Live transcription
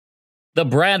The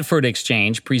Bradford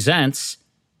Exchange presents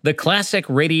the Classic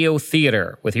Radio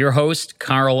Theater with your host,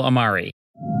 Carl Amari.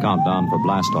 Countdown for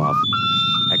blast-off.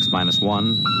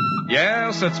 X-1.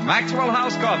 Yes, it's Maxwell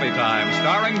House Coffee Time,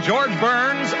 starring George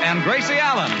Burns and Gracie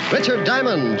Allen. Richard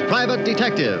Diamond, Private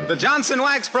Detective. The Johnson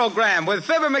Wax Program with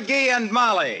Fibber McGee and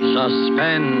Molly.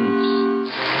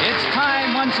 Suspense. It's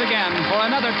time once again for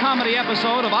another comedy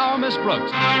episode of Our Miss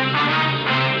Brooks.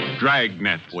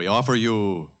 Dragnet. We offer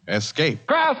you Escape.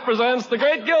 Kraft presents The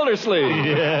Great Gildersleeve.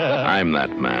 Yeah. I'm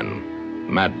that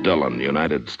man, Matt Dillon,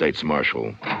 United States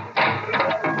Marshal.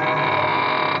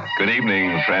 Good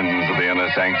evening, friends of the Inner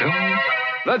Sanctum.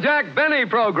 The Jack Benny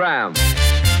Program.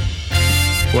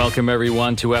 Welcome,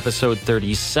 everyone, to episode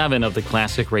 37 of the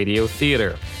Classic Radio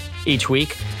Theater. Each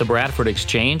week, the Bradford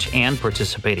Exchange and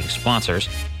participating sponsors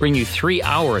bring you 3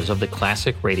 hours of the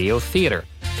Classic Radio Theater,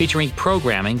 featuring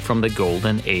programming from the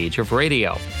golden age of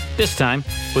radio. This time,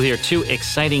 we'll hear 2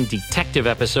 exciting detective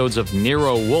episodes of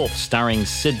Nero Wolfe starring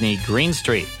Sydney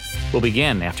Greenstreet. We'll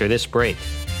begin after this break.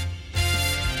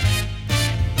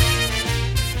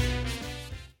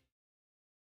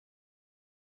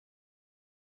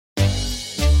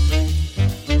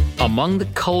 Among the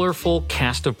colorful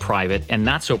cast of private and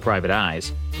not-so-private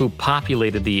eyes who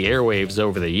populated the airwaves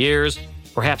over the years,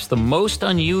 perhaps the most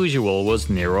unusual was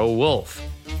Nero Wolfe.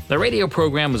 The radio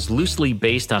program was loosely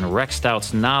based on Rex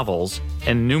Stout's novels,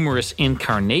 and numerous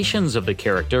incarnations of the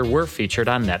character were featured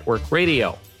on network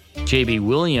radio. J.B.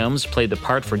 Williams played the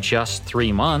part for just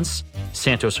 3 months,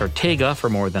 Santos Ortega for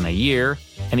more than a year,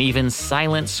 and even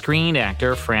silent screen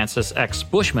actor Francis X.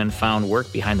 Bushman found work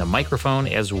behind the microphone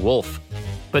as Wolfe.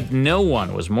 But no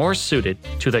one was more suited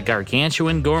to the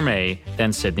gargantuan gourmet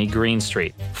than Sydney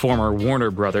Greenstreet, former Warner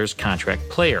Brothers contract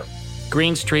player.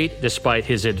 Greenstreet, despite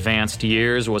his advanced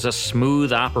years, was a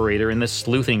smooth operator in the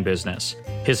sleuthing business.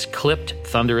 His clipped,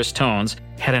 thunderous tones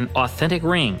had an authentic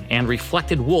ring and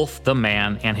reflected Wolfe, the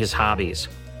man, and his hobbies.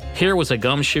 Here was a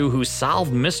gumshoe who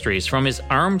solved mysteries from his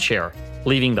armchair,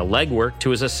 leaving the legwork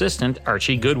to his assistant,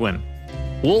 Archie Goodwin.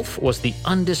 Wolfe was the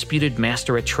undisputed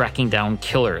master at tracking down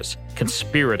killers,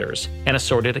 conspirators, and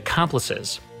assorted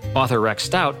accomplices. Author Rex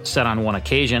Stout said on one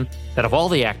occasion that of all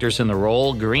the actors in the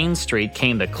role, Greenstreet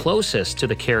came the closest to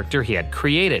the character he had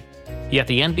created. Yet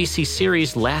the NBC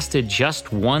series lasted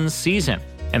just 1 season,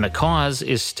 and the cause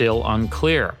is still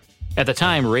unclear. At the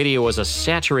time, radio was a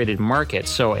saturated market,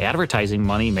 so advertising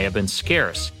money may have been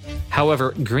scarce.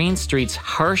 However, Greenstreet's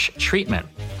harsh treatment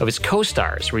of his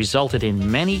co-stars resulted in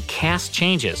many cast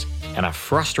changes and a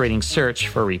frustrating search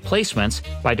for replacements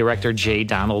by director J.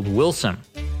 Donald Wilson.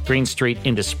 Greenstreet,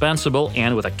 indispensable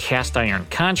and with a cast-iron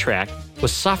contract,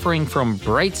 was suffering from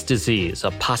Bright's disease,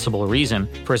 a possible reason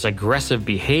for his aggressive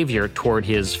behavior toward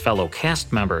his fellow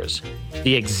cast members.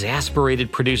 The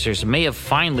exasperated producers may have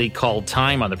finally called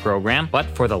time on the program, but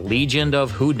for the legion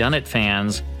of whodunit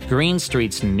fans,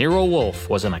 Greenstreet's Nero Wolfe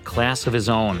was in a class of his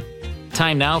own.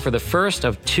 Time now for the first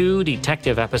of 2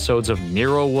 detective episodes of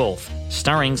Nero Wolfe,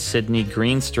 starring Sydney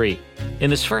Greenstreet. In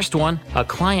this first one, a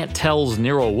client tells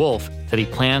Nero Wolfe that he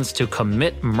plans to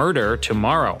commit murder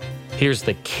tomorrow. Here's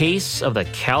the case of the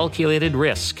calculated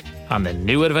risk on the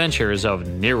new adventures of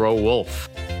Nero Wolfe.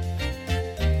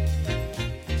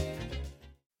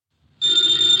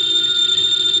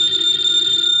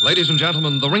 Ladies and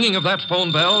gentlemen, the ringing of that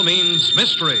phone bell means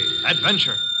mystery,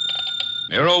 adventure.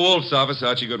 Nero Wolfe's office,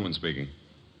 Archie Goodwin speaking.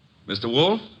 Mr.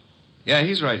 Wolfe? Yeah,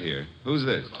 he's right here. Who's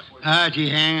this? Archie,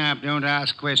 hang up. Don't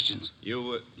ask questions.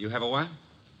 You have a what?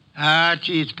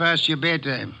 Archie, it's past your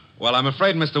bedtime. Well, I'm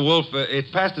afraid, Mr. Wolfe, it's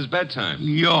past his bedtime.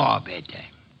 Your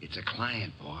bedtime. It's a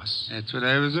client, boss. That's what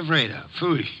I was afraid of.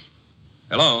 Foolish.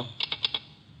 Hello?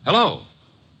 Hello?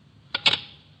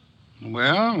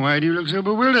 Well, why do you look so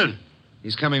bewildered?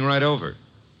 He's coming right over.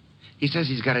 He says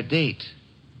he's got a date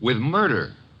with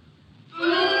murder.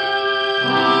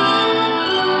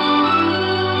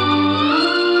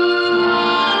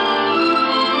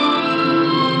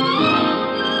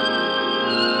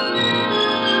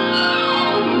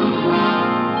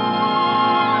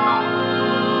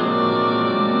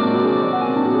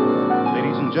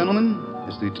 Ladies and gentlemen,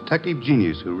 it's the detective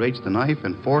genius who rates the knife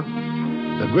and fork,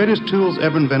 the greatest tools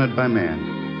ever invented by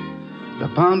man. The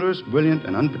ponderous, brilliant,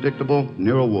 and unpredictable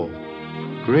Nero Wolfe,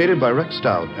 created by Rex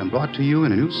Stout and brought to you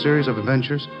in a new series of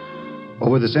adventures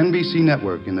over this NBC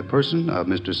network in the person of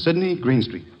Mr. Sydney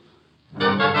Greenstreet.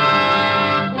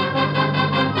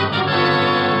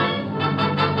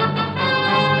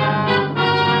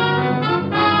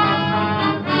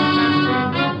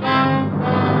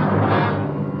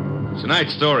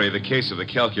 Tonight's story, The Case of the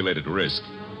Calculated Risk,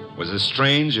 was as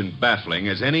strange and baffling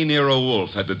as any Nero Wolfe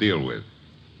had to deal with.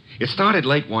 It started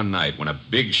late one night when a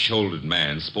big-shouldered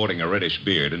man sporting a reddish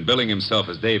beard and billing himself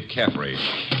as Dave Caffrey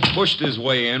pushed his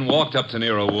way in, walked up to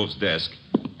Nero Wolfe's desk,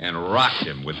 and rocked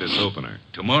him with this opener.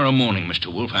 Tomorrow morning,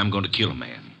 Mr. Wolfe, I'm going to kill a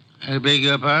man. I beg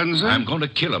your pardon, sir? I'm going to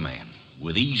kill a man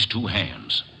with these two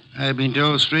hands. I've been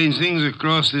told strange things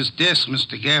across this desk,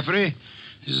 Mr. Caffrey.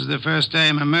 This is the first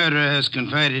time a murderer has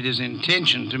confided his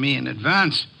intention to me in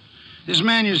advance. This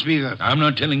man you speak of. I'm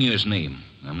not telling you his name.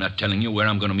 I'm not telling you where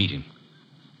I'm going to meet him.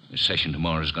 This session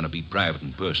tomorrow is going to be private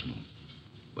and personal.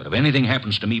 But if anything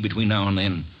happens to me between now and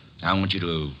then, I want you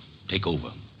to take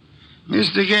over.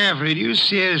 Mr. Caffrey, do you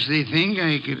seriously think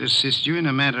I could assist you in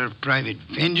a matter of private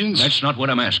vengeance? That's not what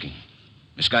I'm asking.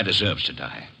 This guy deserves to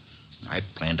die. I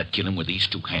plan to kill him with these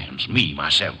two hands, me,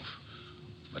 myself.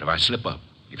 But if I slip up,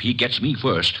 if he gets me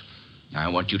first, I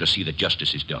want you to see that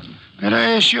justice is done. But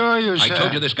I assure you, sir... I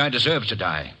told you this guy deserves to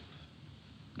die.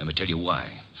 Let me tell you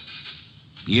why.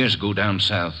 Years ago down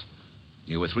south,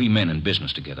 there were 3 men in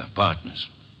business together, partners.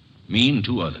 Me and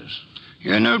 2 others.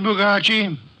 Your notebook,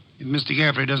 Archie, if Mr.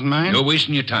 Caffrey doesn't mind. You're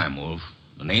wasting your time, Wolf.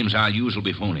 The names I'll use will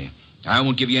be phony. I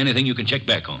won't give you anything you can check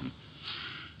back on.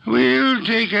 We'll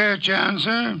take our chance,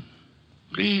 sir.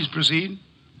 Please proceed.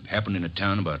 It happened in a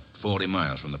town about 40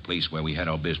 miles from the place where we had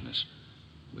our business.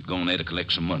 We'd gone there to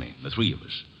collect some money, the 3 of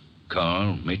us.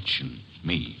 Carl, Mitch, and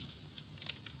me.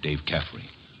 Dave Caffrey.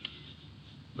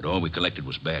 But all we collected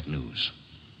was bad news.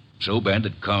 So bad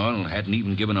that Carl hadn't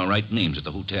even given our right names at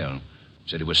the hotel.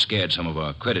 Said he was scared some of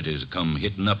our creditors would come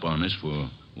hitting up on us for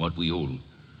what we owed.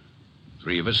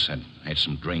 3 of us had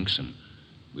some drinks, and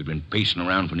we'd been pacing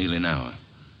around for nearly an hour.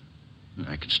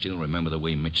 I can still remember the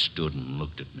way Mitch stood and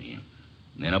looked at me.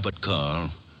 And then up at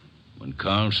Carl, when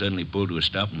Carl suddenly pulled to a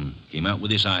stop and came out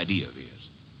with this idea of his.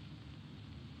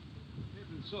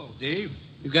 So, Dave,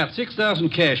 you've got 6,000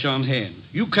 cash on hand.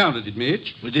 You counted it,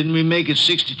 Mitch. Well, didn't we make it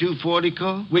 62.40,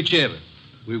 Carl? Whichever.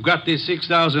 We've got this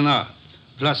 6,000 odd,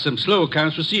 plus some slow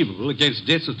accounts receivable against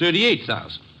debts of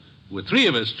 38,000. With 3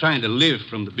 of us trying to live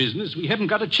from the business, we haven't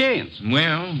got a chance.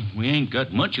 Well, we ain't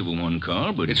got much of a one,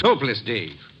 Carl, but... It's hopeless,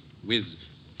 Dave. With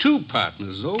 2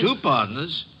 partners, though. 2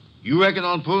 partners? You reckon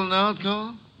on pulling out,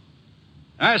 Carl?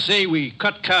 I say we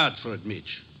cut card for it,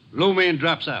 Mitch. Low man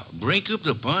drops out. Break up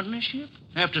the partnership?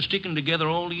 After sticking together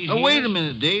all these years? Wait a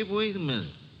minute, Dave. Wait a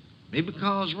minute. Maybe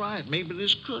Carl's right. Maybe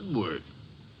this could work.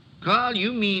 Carl,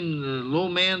 you mean the low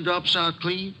man drops out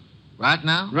clean? Right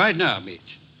now? Right now,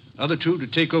 Mitch. Other 2 to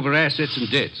take over assets and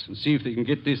debts and see if they can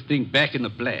get this thing back in the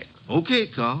black. Okay,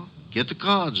 Carl. Get the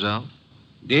cards out.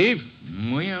 Dave?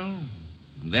 Well,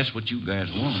 that's what you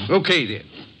guys want. Okay, then.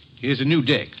 Here's a new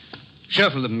deck.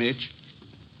 Shuffle them, Mitch.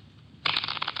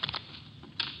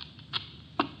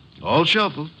 All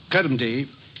shuffled. Cut them, Dave.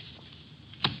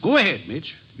 Go ahead,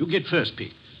 Mitch. You get first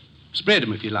pick. Spread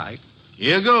them if you like.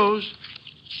 Here goes.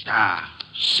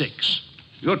 6.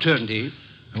 Your turn, Dave.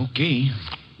 Okay.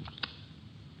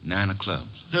 9 of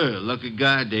clubs. Lucky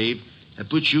guy, Dave.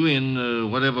 That puts you in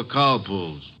whatever Carl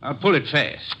pulls. I'll pull it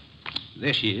fast.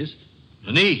 There she is.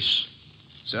 An ace.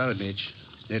 Sorry, Mitch.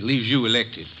 That leaves you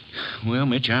elected. Well,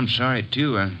 Mitch, I'm sorry,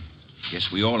 too. I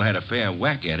guess we all had a fair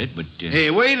whack at it, but... Hey,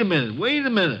 wait a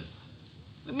minute.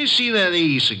 Let me see that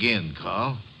ace again,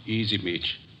 Carl. Easy,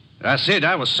 Mitch. I said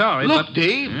I was sorry, Look,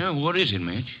 Dave. Yeah, what is it,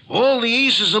 Mitch? All the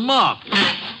aces are marked.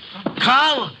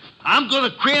 Carl, I'm going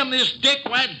to cram this deck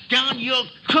right down your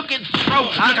cooking throat.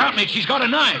 Look out, Mitch. He's got a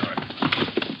knife.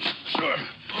 Sure.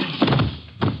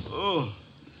 Oh.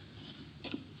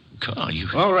 Carl, you...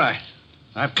 All right.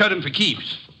 I've cut him for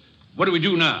keeps. What do we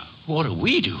do now? What do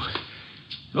we do?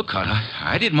 Look, Carl,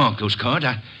 I didn't mark those cards.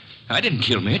 I didn't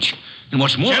kill Mitch. And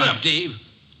what's more... Shut up, Dave.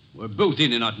 We're both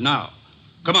in and out now.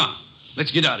 Come on.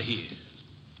 Let's get out of here.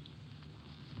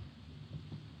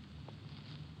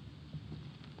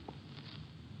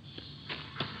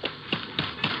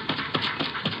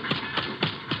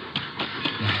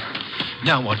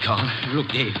 Now what, Carl? Look,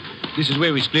 Dave, this is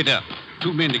where we split up.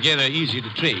 2 men together, easy to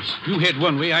trace. You head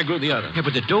one way, I go the other. Yeah,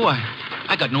 but the dough,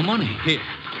 I got no money. Here,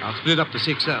 I'll split up the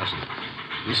 6,000.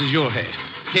 This is your half.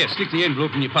 Here, stick the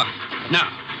envelope in your pocket. Now,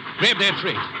 grab that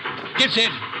freight. Get set.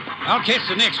 I'll catch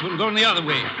the next one going the other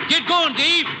way. Get going,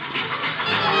 Dave!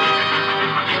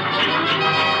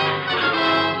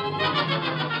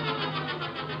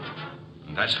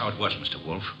 And that's how it was, Mr.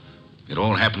 Wolfe. It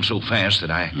all happened so fast that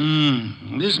I...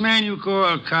 This man you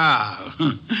call Carl,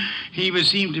 he would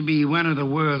seem to be one of the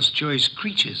world's choice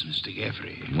creatures, Mr.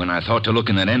 Caffrey. When I thought to look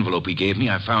in that envelope he gave me,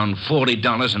 I found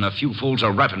 $40 and a few folds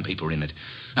of wrapping paper in it.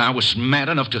 I was mad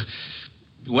enough to...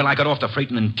 Well, I got off the freight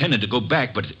and intended to go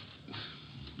back, but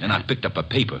Then I picked up a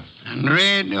paper. And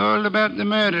read all about the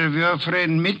murder of your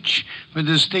friend Mitch with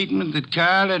the statement that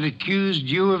Carl had accused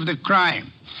you of the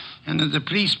crime and that the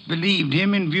police believed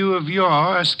him in view of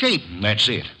your escape. That's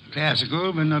it.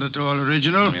 Classical, but not at all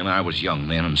original. Well, I was young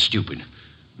then and stupid.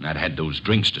 And I'd had those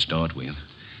drinks to start with.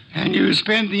 And you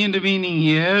spent the intervening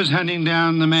years hunting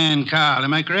down the man Carl,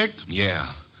 am I correct?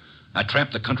 Yeah. I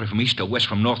tramped the country from east to west,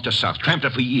 from north to south. Tramped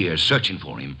it for years, searching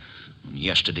for him. And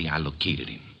yesterday I located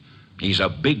him. He's a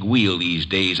big wheel these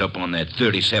days up on that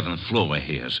 37th floor of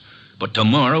his. But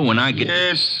tomorrow when I get...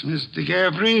 Yes, Mr.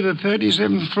 Caffrey, the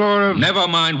 37th floor of... Never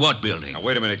mind what building. Now,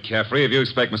 wait a minute, Caffrey. If you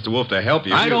expect Mr. Wolfe to help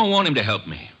you... I don't want him to help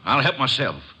me. I'll help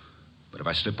myself. But if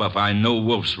I slip up, I know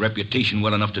Wolfe's reputation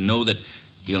well enough to know that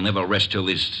he'll never rest till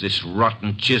this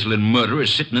rotten, chiseling murderer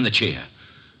is sitting in the chair.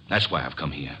 That's why I've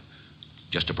come here.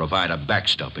 Just to provide a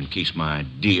backstop in case my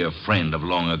dear friend of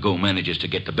long ago manages to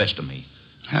get the best of me.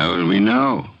 How will we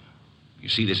know? You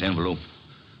see this envelope?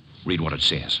 Read what it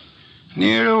says.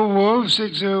 Nero Wolfe,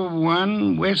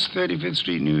 601 West 35th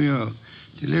Street, New York.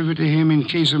 Delivered to him in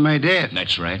case of my death.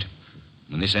 That's right.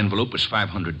 And this envelope is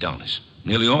 $500.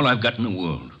 Nearly all I've got in the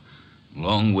world.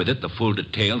 Along with it, the full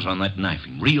details on that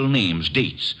knifing. Real names,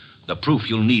 dates. The proof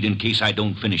you'll need in case I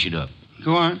don't finish it up.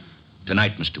 Go on.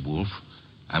 Tonight, Mr. Wolfe,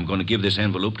 I'm going to give this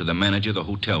envelope to the manager of the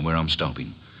hotel where I'm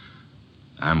stopping.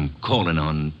 I'm calling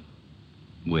on,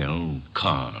 well,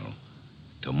 Carl.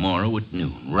 Tomorrow at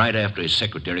noon, right after his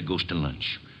secretary goes to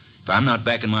lunch. If I'm not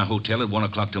back in my hotel at 1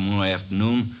 o'clock tomorrow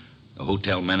afternoon, the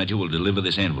hotel manager will deliver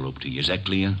this envelope to you. Is that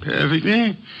clear?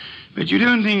 Perfectly. But you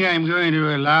don't think I'm going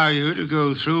to allow you to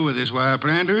go through with this wire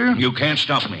plan, do you? You can't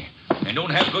stop me. And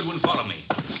don't have Goodwin follow me.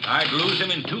 I'd lose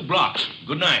him in 2 blocks.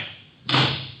 Good night.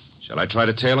 Shall I try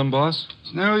to tail him, boss?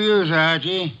 It's no use,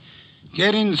 Archie.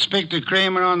 Get Inspector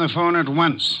Kramer on the phone at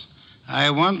once. I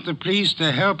want the police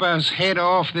to help us head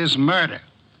off this murder.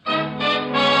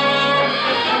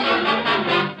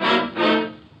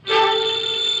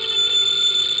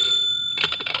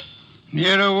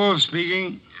 Nero Wolfe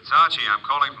speaking. It's Archie. I'm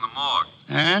calling from the morgue.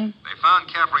 And? They found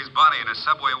Caffrey's body in a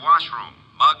subway washroom,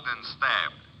 mugged and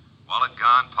stabbed. Wallet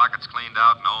gone, pockets cleaned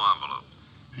out, no envelope.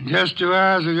 Just 2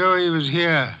 hours ago he was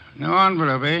here. No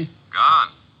envelope, eh?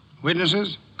 Gone.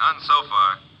 Witnesses? None so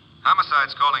far.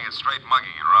 Homicide's calling it straight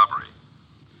mugging and robbery.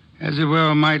 As it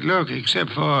well might look,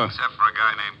 except for... Except for a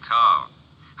guy named Carl.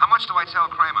 How much do I tell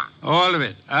Kramer? All of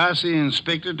it. Ask the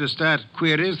inspector to start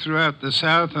queries throughout the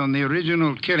South on the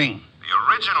original killing.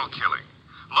 The original killing?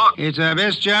 Look... It's our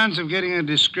best chance of getting a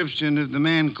description of the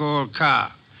man called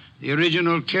Carr. The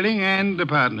original killing and the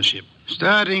partnership.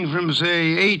 Starting from,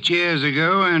 say, 8 years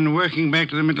ago and working back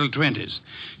to the middle 20s.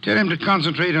 Tell him to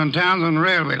concentrate on towns on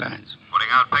railway lines. Putting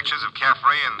out pictures of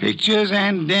Caffrey and... Pictures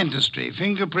and dentistry.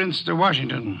 Fingerprints to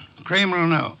Washington. Kramer will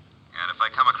know. And if I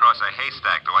come across a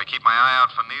haystack, do I keep my eye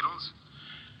out for needles?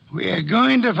 We are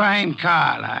going to find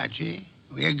Carl, Archie.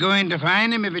 We are going to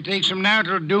find him if it takes from now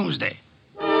till doomsday.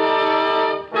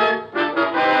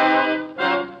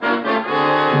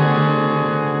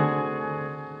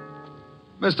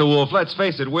 Mr. Wolfe, let's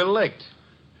face it, we're licked.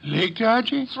 Licked,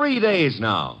 Archie? 3 days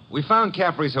now. We found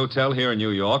Caffrey's hotel here in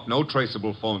New York. No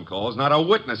traceable phone calls. Not a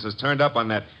witness has turned up on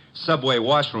that subway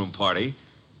washroom party.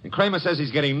 And Kramer says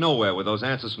he's getting nowhere with those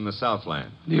answers from the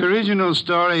Southland. The original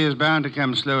story is bound to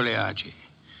come slowly, Archie.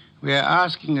 We are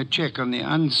asking a check on the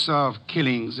unsolved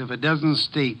killings of a dozen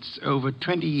states over a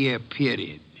 20-year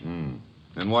period. And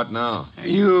what now?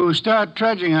 You start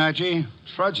trudging, Archie.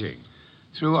 Trudging?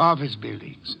 Through office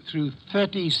buildings, through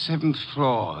 37th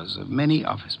floors of many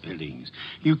office buildings.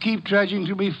 You keep trudging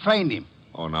till we find him.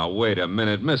 Oh, now, wait a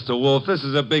minute, Mr. Wolfe. This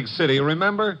is a big city,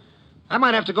 remember? I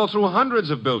might have to go through hundreds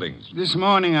of buildings. This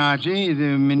morning, Archie,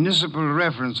 the Municipal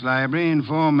Reference Library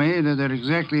informed me that there are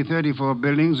exactly 34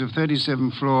 buildings of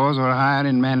 37 floors or higher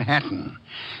in Manhattan.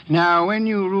 Now, when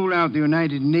you rule out the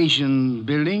United Nations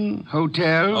building,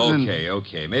 hotels,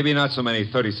 Okay. Maybe not so many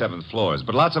 37th floors,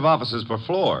 but lots of offices per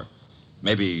floor.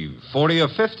 Maybe 40 or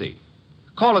 50.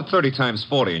 Call it 30 times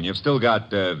 40, and you've still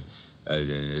got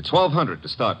 1,200 to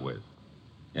start with.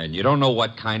 And you don't know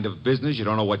what kind of business, you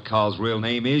don't know what Carl's real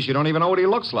name is, you don't even know what he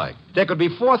looks like. There could be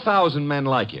 4,000 men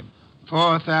like him.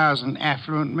 4,000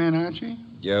 affluent men, Archie?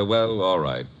 Yeah, well, all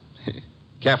right.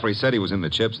 Caffrey said he was in the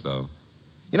chips, though.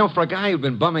 You know, for a guy who'd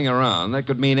been bumming around, that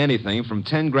could mean anything from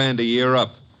 10 grand a year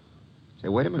up. Say,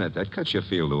 wait a minute, that cuts your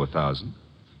field to 1,000.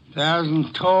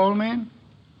 1,000 tall men?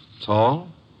 Tall?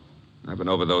 I've been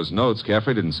over those notes.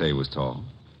 Caffrey didn't say he was tall.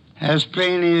 As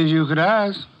plainly as you could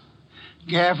ask.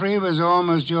 Caffrey was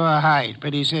almost your height,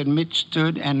 but he said Mitch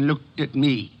stood and looked at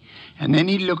me. And then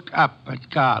he looked up at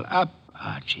Carl. Up,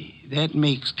 Archie. That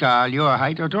makes Carl your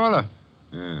height or taller.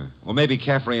 Yeah. Well, maybe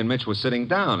Caffrey and Mitch were sitting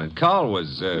down, and Carl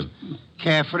was,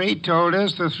 Caffrey told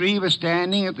us the three were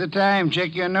standing at the time.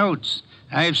 Check your notes.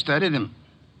 I've studied them.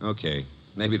 Okay.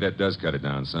 Maybe that does cut it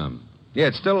down some. Yeah,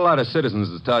 it's still a lot of citizens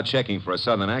that start checking for a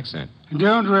southern accent.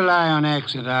 Don't rely on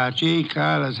accent, Archie.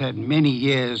 Carl has had many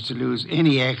years to lose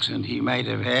any accent he might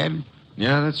have had.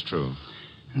 Yeah, that's true.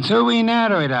 And so we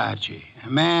narrow it, Archie. A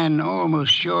man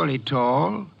almost surely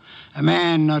tall. A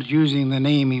man not using the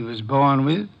name he was born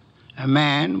with. A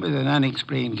man with an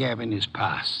unexplained gap in his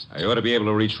past. I ought to be able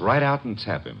to reach right out and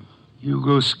tap him. You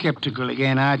go skeptical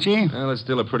again, Archie. Well, it's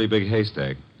still a pretty big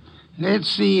haystack. Let's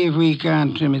see if we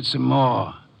can't trim it some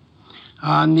more.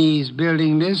 On these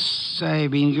building lists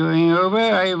I've been going over,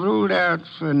 I've ruled out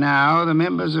for now the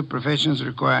members of professions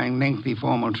requiring lengthy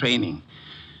formal training.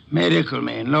 Medical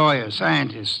men, lawyers,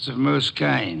 scientists of most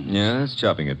kinds. Yeah, that's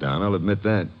chopping it down. I'll admit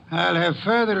that. I'll have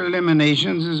further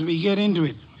eliminations as we get into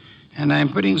it. And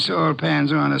I'm putting Saul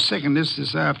Panzer on a second list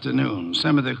this afternoon.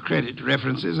 Some of the credit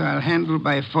references I'll handle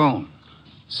by phone.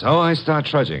 So I start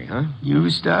trudging, huh? You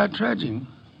start trudging.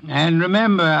 And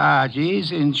remember, Archie,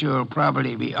 since you'll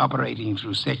probably be operating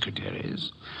through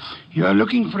secretaries, you're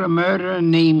looking for a murderer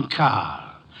named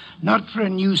Carl, not for a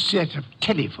new set of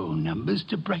telephone numbers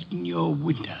to brighten your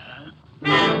winter.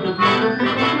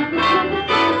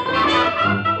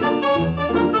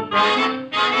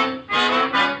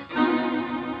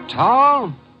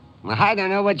 Tall? Well, I don't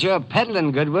know what you're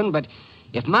peddling, Goodwin, but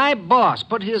if my boss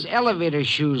put his elevator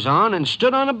shoes on and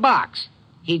stood on a box,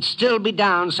 he'd still be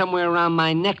down somewhere around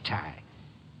my necktie.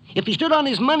 If he stood on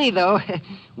his money, though,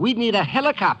 we'd need a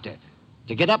helicopter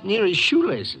to get up near his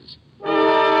shoelaces.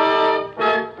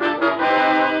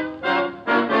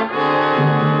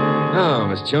 Oh,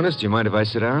 Miss Jonas, do you mind if I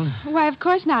sit down? Why, of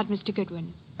course not, Mr.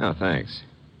 Goodwin. Oh, thanks.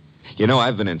 You know,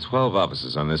 I've been in 12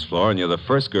 offices on this floor, and you're the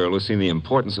first girl who's seen the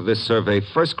importance of this survey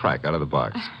first crack out of the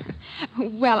box.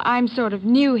 Well, I'm sort of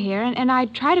new here, and I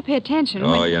try to pay attention.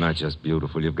 Oh, you're not just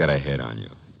beautiful. You've got a head on you.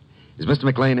 Is Mr.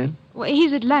 McLean in? Well,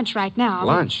 he's at lunch right now.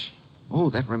 Lunch? Oh,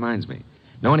 that reminds me.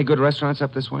 Know any good restaurants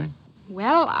up this way?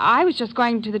 Well, I was just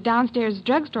going to the downstairs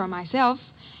drugstore myself,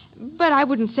 but I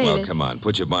wouldn't say Well, come on.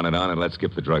 Put your bonnet on and let's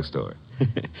skip the drugstore.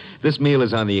 This meal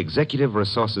is on the Executive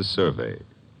Resources Survey.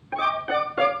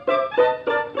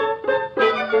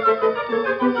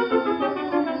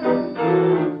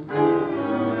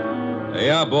 There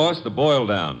you are, boss. The boil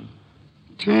down.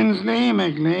 Tinsley,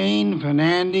 McLean,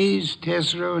 Fernandez,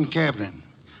 Tesreau, and Kaplan.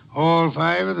 All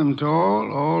five of them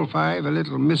tall, all five a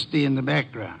little misty in the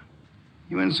background.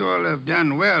 You and Saul have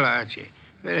done well, Archie.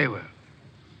 Very well.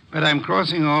 But I'm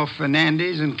crossing off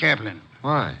Fernandez and Kaplan.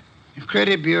 Why? The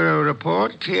Credit Bureau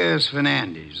report clears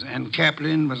Fernandez, and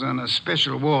Kaplan was on a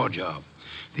special war job.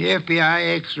 The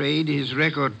FBI x-rayed his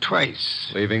record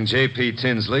twice. Leaving J.P.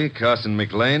 Tinsley, Carson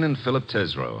McLean, and Philip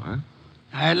Tesreau, huh?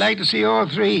 I'd like to see all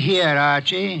three here,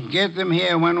 Archie. Get them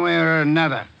here one way or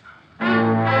another.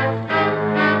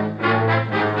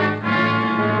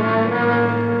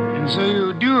 And so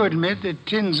you do admit that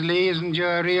Tinsley isn't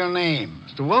your real name?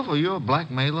 Mr. Wolfe, are you a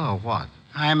blackmailer or what?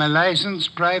 I'm a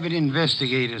licensed private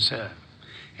investigator, sir.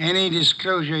 Any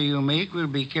disclosure you make will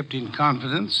be kept in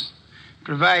confidence,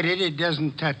 provided it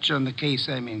doesn't touch on the case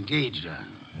I'm engaged on.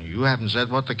 You haven't said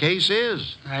what the case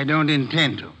is. I don't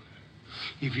intend to.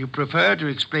 If you prefer to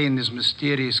explain this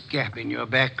mysterious gap in your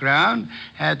background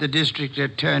at the district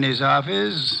attorney's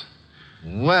office...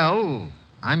 Well,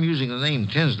 I'm using the name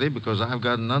Tinsley because I've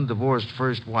got an undivorced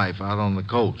first wife out on the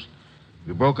coast.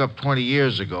 We broke up 20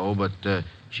 years ago, but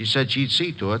she said she'd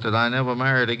see to it that I never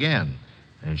married again.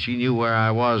 And she knew where I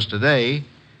was today.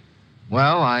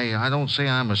 Well, I don't say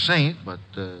I'm a saint, but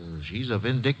she's a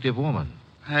vindictive woman.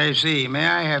 I see. May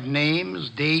I have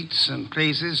names, dates, and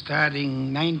places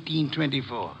starting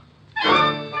 1924?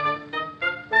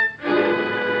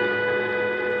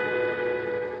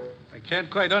 I can't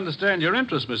quite understand your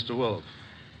interest, Mr. Wolfe.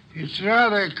 It's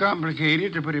rather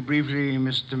complicated, to put it briefly,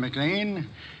 Mr. McLean.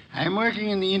 I'm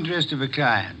working in the interest of a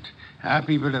client. Our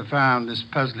people have found this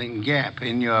puzzling gap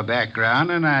in your background,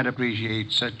 and I'd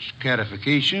appreciate such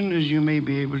clarification as you may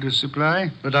be able to supply.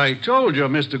 But I told you,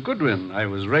 Mr. Goodwin, I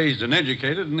was raised and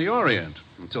educated in the Orient.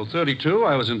 Until 32,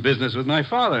 I was in business with my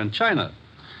father in China.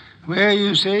 Where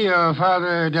you say your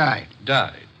father died?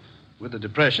 Died. With the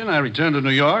Depression, I returned to New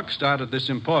York, started this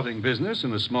importing business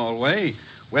in a small way,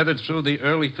 weathered through the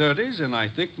early 30s, and I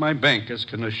think my bankers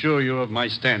can assure you of my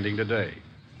standing today.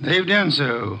 They've done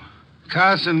so.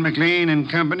 Carson, McLean and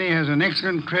Company has an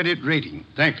excellent credit rating.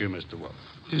 Thank you, Mr. Wolfe.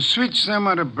 To switch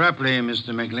somewhat abruptly,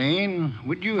 Mr. McLean,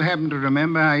 would you happen to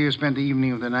remember how you spent the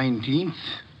evening of the 19th?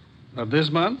 Of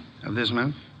this month? Of this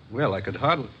month? Well, I could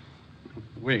hardly...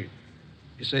 Wait.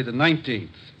 You say the 19th.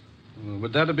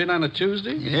 Would that have been on a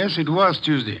Tuesday? Yes, it was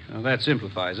Tuesday. Well, that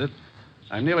simplifies it.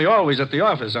 I'm nearly always at the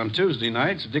office on Tuesday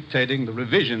nights dictating the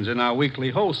revisions in our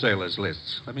weekly wholesalers'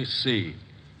 lists. Let me see.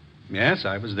 Yes,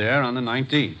 I was there on the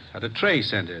 19th. Had a tray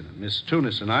sent in. Miss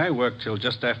Tunis and I worked till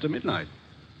just after midnight.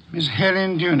 Miss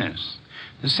Helen Tunis,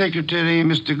 the secretary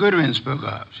Mr. Goodwin spoke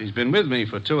of. She's been with me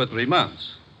for 2 or 3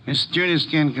 months. Miss Tunis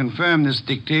can confirm this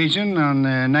dictation on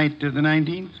the night of the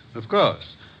 19th? Of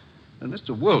course. And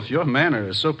Mr. Wolfe, your manner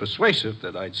is so persuasive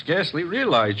that I'd scarcely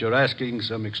realize you're asking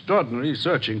some extraordinary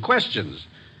searching questions.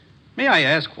 May I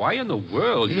ask why in the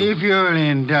world you... If you'll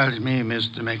indulge me,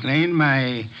 Mr. McLean,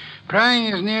 my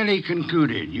prying is nearly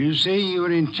concluded. You say you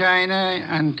were in China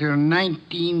until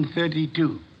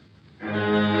 1932.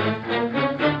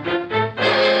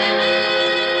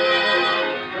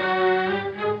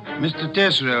 Mr.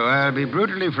 Tesreau, I'll be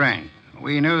brutally frank.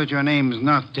 We know that your name is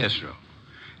not Tesreau.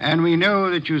 And we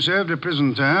know that you served a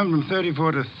prison term from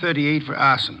 34 to 38 for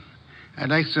arson.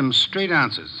 I'd like some straight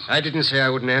answers. I didn't say I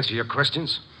wouldn't answer your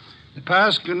questions. The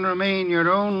past can remain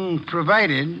your own,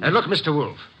 provided... Look, Mr.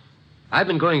 Wolfe, I've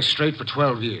been going straight for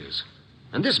 12 years.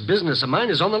 And this business of mine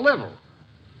is on the level.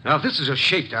 Now, if this is a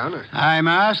shakedown... I'm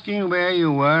asking where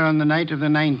you were on the night of the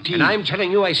 19th. And I'm telling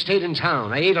you I stayed in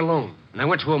town. I ate alone. And I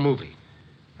went to a movie.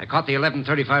 I caught the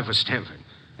 11:35 for Stanford.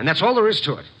 And that's all there is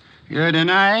to it. You're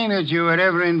denying that you were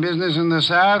ever in business in the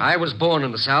South? I was born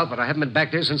in the South, but I haven't been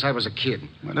back there since I was a kid.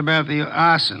 What about the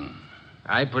arson?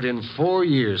 I put in 4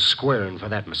 years squaring for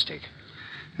that mistake.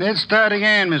 Let's start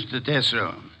again, Mr.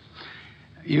 Tesreau.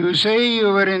 You say you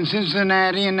were in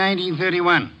Cincinnati in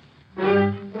 1931.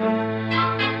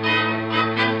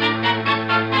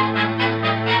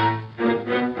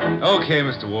 Okay,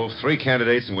 Mr. Wolfe, 3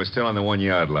 candidates and we're still on the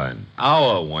 1-yard line.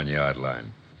 Our 1-yard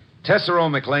line. Tesreau,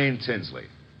 McLean, Tinsley.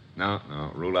 No,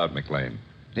 rule out McLean.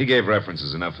 He gave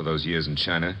references enough for those years in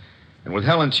China. And with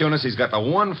Helen Tunis, he's got the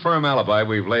one firm alibi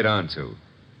we've laid on to.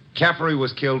 Caffrey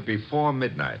was killed before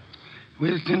midnight.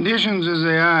 With conditions as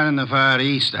they are in the Far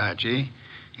East, Archie,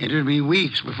 it'll be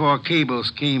weeks before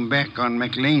cables came back on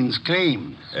McLean's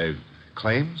claims.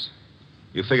 Claims?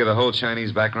 You figure the whole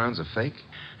Chinese background's a fake?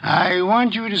 I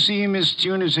want you to see Miss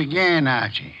Tunis again,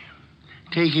 Archie,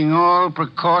 taking all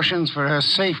precautions for her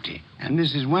safety. And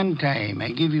this is one time I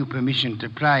give you permission to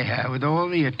ply her with all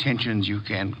the attentions you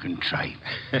can contrive.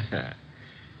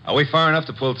 Are we far enough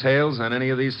to pull tails on any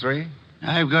of these 3?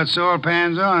 I've got Saul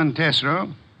Pans on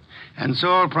Tesreau, and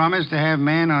Saul promised to have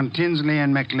men on Tinsley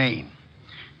and McLean.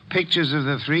 Pictures of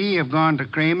the 3 have gone to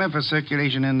Kramer for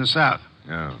circulation in the South.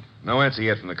 Oh. No answer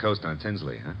yet from the coast on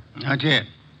Tinsley, huh? Not yet.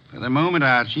 For the moment,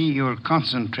 Archie, you'll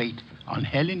concentrate on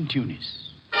Helen Tunis.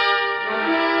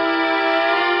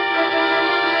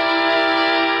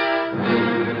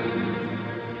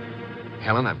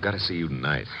 Helen, I've got to see you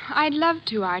tonight. I'd love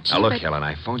to, Archie. Now, look, Helen,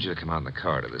 I phoned you to come out in the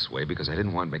corridor this way because I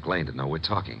didn't want McLean to know we're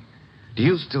talking. Do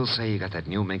you still say you got that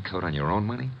new mink coat on your own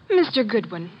money? Mr.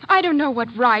 Goodwin, I don't know what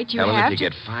right you Helen, have if you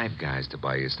get 5 guys to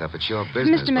buy you stuff, it's your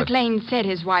business. Mr. McLean said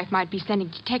his wife might be sending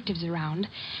detectives around.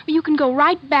 Well, you can go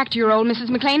right back to your old Mrs.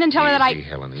 McLean and tell her that I... Easy,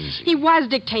 Helen, easy. He was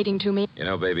dictating to me. You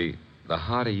know, baby, the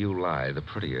harder you lie, the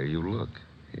prettier you look.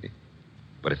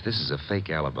 But if this is a fake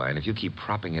alibi, and if you keep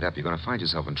propping it up, you're going to find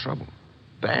yourself in trouble.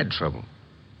 Bad trouble.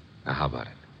 Now, how about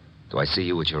it? Do I see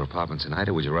you at your apartment tonight,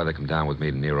 or would you rather come down with me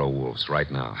to Nero Wolfe's right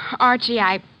now? Archie,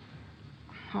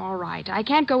 All right. I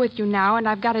can't go with you now, and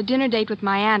I've got a dinner date with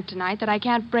my aunt tonight that I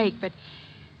can't break, but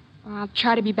I'll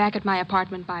try to be back at my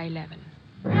apartment by 11.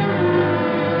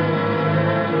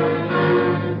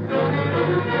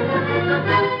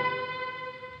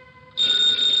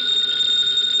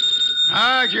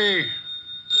 Archie.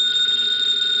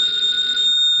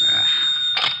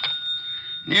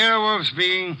 Nero Wolfe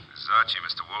speaking. This is Archie,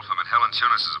 Mr. Wolfe. I'm at Helen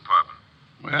Tunis's apartment.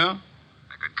 Well?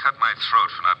 I could cut my throat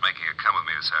for not making her come with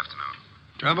me this afternoon.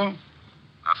 Trouble?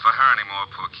 Not for her anymore,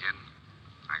 poor kid.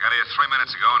 I got here 3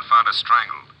 minutes ago and found her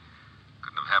strangled.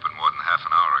 Couldn't have happened more than half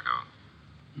an hour ago.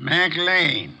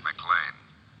 McLean.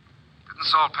 Didn't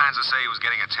Saul Panzer say he was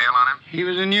getting a tail on him? He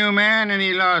was a new man, and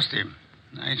he lost him.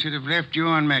 I should have left you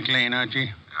on McLean,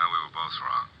 Archie. Yeah, we were both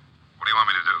wrong. What do you want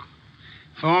me to do?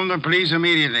 Phone the police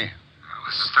immediately. Well,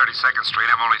 this is 32nd Street.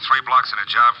 I'm only 3 blocks in a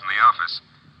job from the office.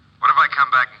 What if I come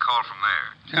back and call from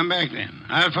there? Come back, then.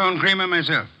 I'll phone Kramer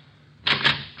myself.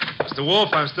 Mr.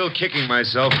 Wolfe, I'm still kicking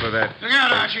myself for that. Look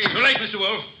out, Archie. Too late, Mr.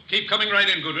 Wolfe. Keep coming right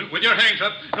in, Goodwin, with your hands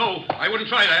up. No, I wouldn't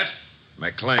try that.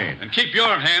 McLean. And keep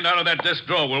your hand out of that desk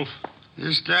drawer, Wolfe.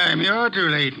 This time you're too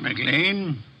late,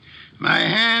 McLean. My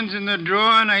hand's in the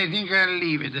drawer, and I think I'll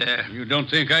leave it there. You don't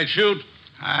think I'd shoot?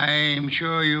 I'm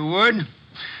sure you would.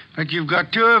 But you've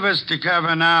got 2 of us to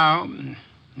cover now.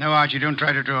 No, Archie, don't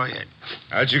try to draw yet.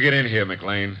 How'd you get in here,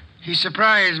 McLean? He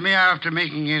surprised me after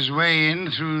making his way in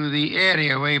through the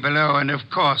area way below, and of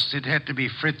course it had to be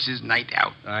Fritz's night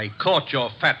out. I caught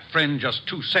your fat friend just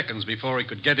 2 seconds before he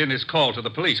could get in his call to the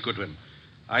police, Goodwin.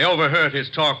 I overheard his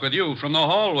talk with you from the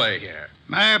hallway here.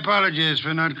 My apologies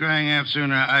for not crying out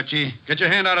sooner, Archie. Get your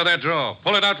hand out of that drawer.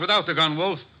 Pull it out without the gun,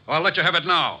 Wolf, or I'll let you have it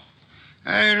now.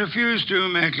 I refuse to,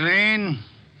 McLean.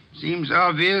 Seems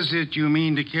obvious that you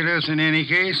mean to kill us in any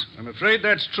case. I'm afraid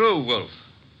that's true, Wolf.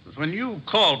 But when you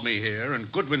called me here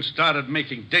and Goodwin started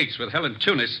making dates with Helen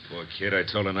Tunis... Poor kid, I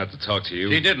told her not to talk to you.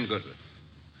 He didn't, Goodwin.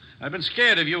 I've been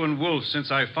scared of you and Wolf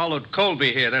since I followed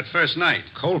Colby here that first night.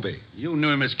 Colby? You knew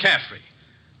him as Caffrey.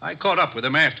 I caught up with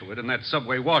him afterward in that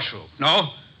subway washroom. No,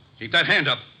 keep that hand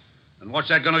up and watch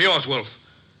that gun of yours, Wolf.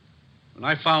 When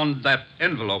I found that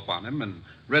envelope on him and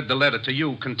read the letter to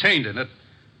you contained in it,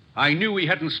 I knew he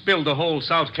hadn't spilled the whole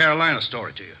South Carolina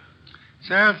story to you.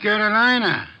 South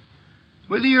Carolina?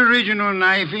 Would the original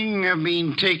knifing have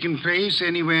been taking place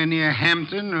anywhere near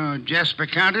Hampton or Jasper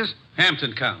counties?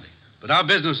 Hampton County. But our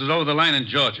business is over the line in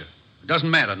Georgia. It doesn't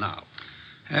matter now.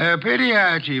 Pity,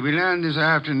 Archie. We learned this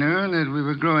afternoon that we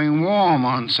were growing warm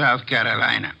on South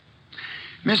Carolina.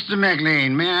 Mr.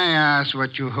 McLean, may I ask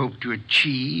what you hope to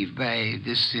achieve by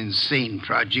this insane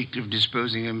project of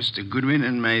disposing of Mr. Goodwin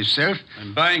and myself?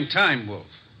 I'm buying time, Wolf.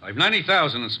 I've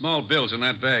 $90,000 in small bills in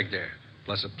that bag there,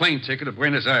 plus a plane ticket to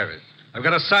Buenos Aires. I've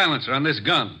got a silencer on this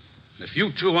gun. If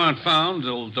you two aren't found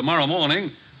till tomorrow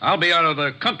morning, I'll be out of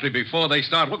the country before they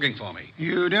start looking for me.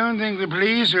 You don't think the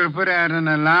police will put out an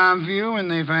alarm for you when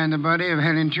they find the body of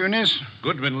Helen Tunis?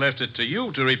 Goodwin left it to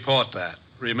you to report that,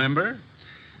 remember?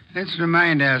 Let's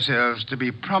remind ourselves to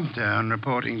be prompter on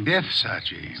reporting deaths,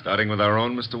 Archie. Starting with our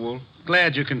own, Mr. Wolf?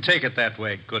 Glad you can take it that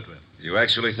way, Goodwin. You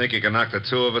actually think you can knock the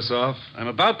two of us off? I'm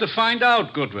about to find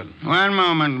out, Goodwin. One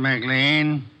moment,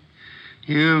 McLean.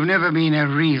 You've never been a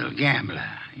real gambler.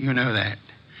 You know that.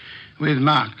 With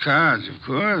marked cards, of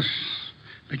course.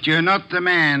 But you're not the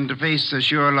man to face a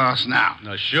sure loss now.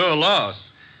 A sure loss?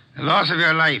 The loss of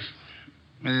your life.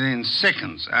 Within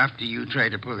seconds after you try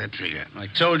to pull that trigger. I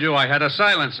told you I had a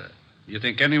silencer. You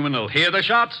think anyone will hear the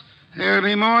shots? There'll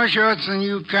be more shots than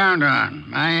you count on.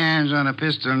 My hand's on a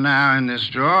pistol now in this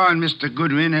drawer, and Mr.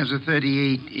 Goodwin has a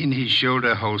 .38 in his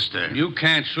shoulder holster. You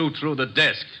can't shoot through the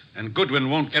desk, and Goodwin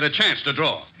won't get a chance to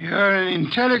draw. You're an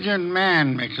intelligent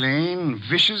man, McLean.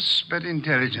 Vicious, but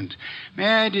intelligent.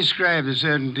 May I describe the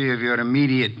certainty of your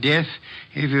immediate death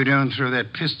if you don't throw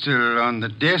that pistol on the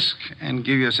desk and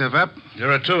give yourself up?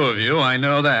 There are two of you, I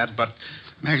know that, but...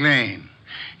 McLean,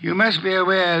 you must be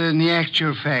aware that in the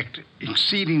actual fact,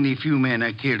 exceedingly few men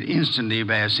are killed instantly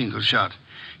by a single shot,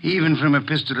 even from a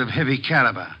pistol of heavy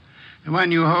caliber. The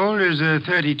one you hold is a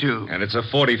 .32. And it's a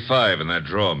 .45 in that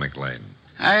drawer, McLean.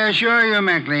 I assure you,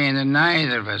 McLean, that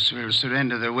neither of us will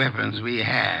surrender the weapons we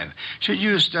have. Should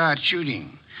you start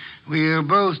shooting, we'll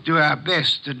both do our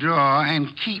best to draw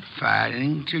and keep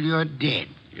firing till you're dead.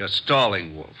 You're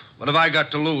stalling, Wolf. What have I got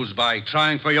to lose by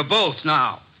trying for you both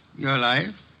now? Your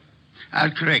life? I'll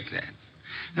correct that.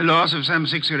 The loss of some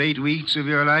 6 or 8 weeks of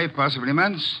your life, possibly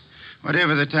months.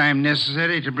 Whatever the time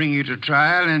necessary to bring you to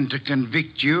trial and to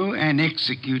convict you and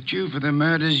execute you for the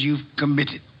murders you've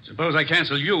committed. Suppose I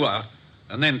cancel you out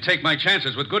and then take my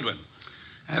chances with Goodwin.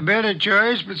 A better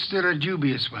choice, but still a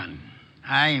dubious one.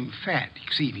 I'm fat,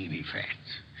 exceedingly fat.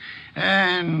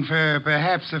 And for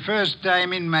perhaps the first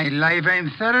time in my life, I'm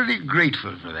thoroughly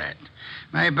grateful for that.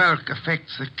 My bulk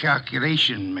affects the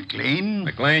calculation, McLean.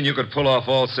 McLean, you could pull off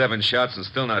all 7 shots and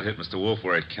still not hit Mr. Wolf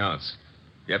where it counts.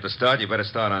 You have to start, you better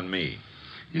start on me.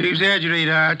 You exaggerate,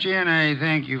 Archie, and I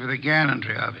thank you for the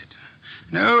gallantry of it.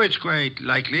 No, it's quite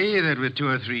likely that with 2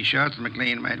 or 3 shots,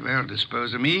 McLean might well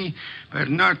dispose of me, but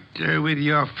not with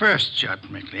your first shot,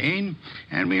 McLean,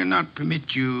 and we'll not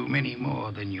permit you many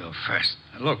more than your first.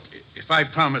 Look, if I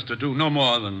promise to do no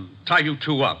more than tie you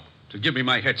two up to give me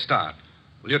my head start,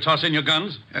 will you toss in your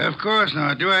guns? Of course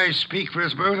not. Do I speak for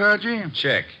us both, Archie?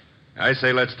 Check. I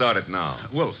say let's start it now.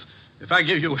 Wolf, if I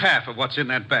give you half of what's in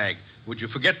that bag, would you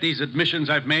forget these admissions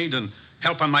I've made and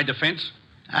help on my defense?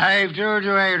 I've told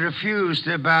you I refuse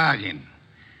to bargain.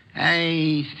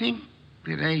 I think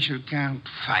that I shall count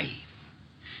 5.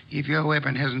 If your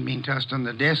weapon hasn't been tossed on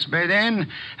the desk by then,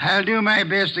 I'll do my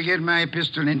best to get my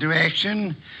pistol into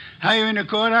action. Are you in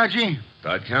accord, Archie?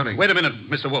 Start counting. Wait a minute,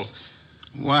 Mr. Wolf.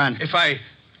 1. If I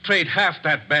trade half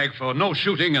that bag for no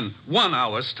shooting and 1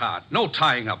 hour's start, no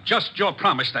tying up, just your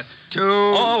promise that... 2.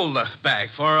 All the bag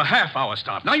for a half-hour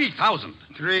start, 90,000.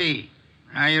 3.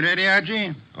 Are you ready,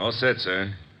 Archie? All set,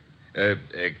 sir.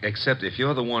 Except if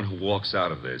you're the one who walks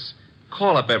out of this,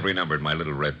 call up every number in my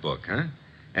little red book, huh?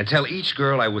 And tell each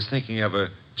girl I was thinking of her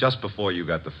just before you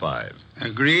got the 5.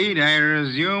 Agreed. I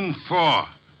resume 4.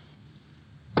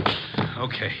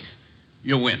 Okay.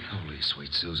 You win. Holy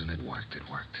sweet Susan, it worked.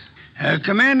 A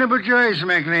commendable choice,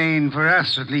 McLean, for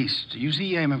us at least. You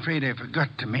see, I'm afraid I forgot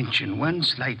to mention one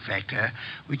slight factor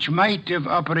which might have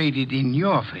operated in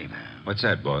your favor. What's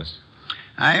that, boss?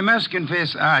 I must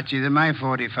confess, Archie, that my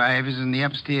 45 is in the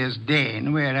upstairs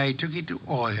den where I took it to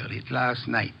oil it last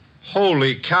night.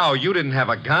 Holy cow, you didn't have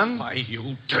a gun? Why,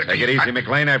 you dirty... Take it easy,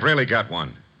 McLean. I've really got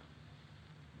one.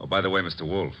 Oh, by the way, Mr.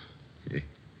 Wolfe,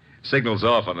 signal's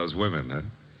off on those women, huh?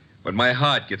 When my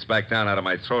heart gets back down out of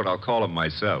my throat, I'll call them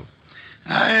myself.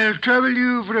 I'll trouble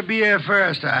you for a beer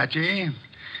first, Archie.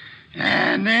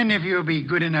 And then, if you'll be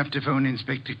good enough to phone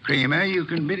Inspector Kramer, you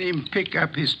can bid him pick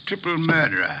up his triple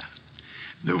murderer,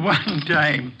 the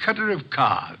one-time cutter of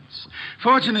cards.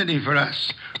 Fortunately for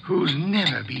us, who's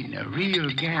never been a real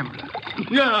gambler.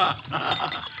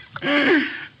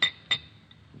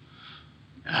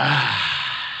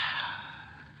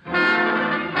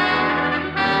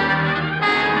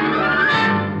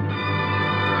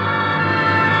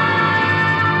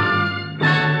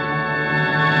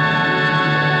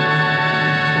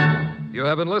 You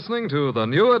have been listening to The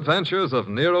New Adventures of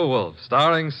Nero Wolfe,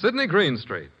 starring Sydney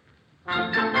Greenstreet.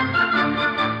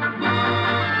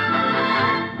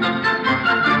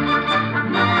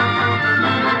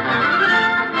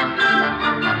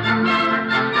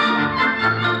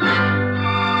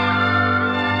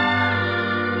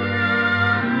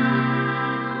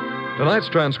 Tonight's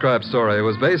transcribed story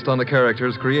was based on the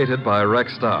characters created by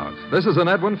Rex Stout. This is an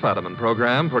Edwin Fadiman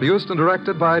program produced and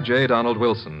directed by J. Donald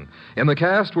Wilson. In the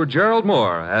cast were Gerald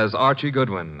Moore as Archie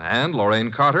Goodwin and Lorraine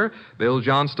Carter, Bill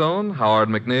Johnstone, Howard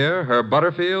McNear, Herb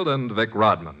Butterfield, and Vic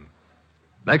Rodman.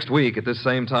 Next week at this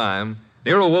same time,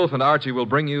 Nero Wolfe and Archie will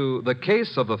bring you The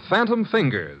Case of the Phantom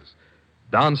Fingers.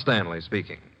 Don Stanley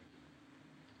speaking.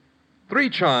 3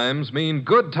 chimes mean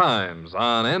good times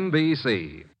on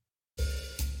NBC.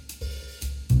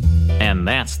 And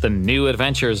that's The New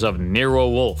Adventures of Nero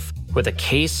Wolfe, with A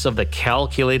Case of the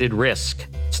Calculated Risk,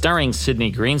 starring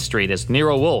Sydney Greenstreet as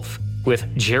Nero Wolfe,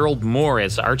 with Gerald Moore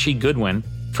as Archie Goodwin,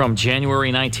 from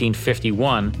January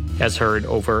 1951, as heard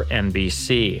over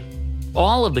NBC.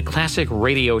 All of the classic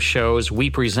radio shows we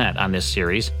present on this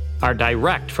series are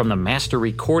direct from the master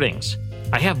recordings.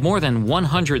 I have more than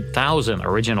 100,000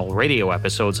 original radio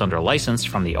episodes under license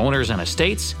from the owners and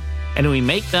estates, and we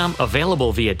make them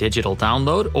available via digital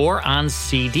download or on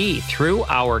CD through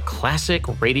our Classic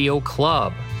Radio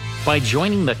Club. By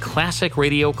joining the Classic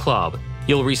Radio Club,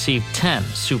 you'll receive 10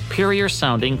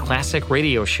 superior-sounding classic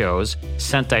radio shows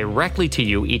sent directly to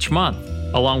you each month,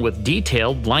 along with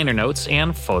detailed liner notes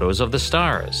and photos of the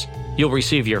stars. You'll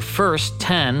receive your first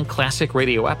 10 classic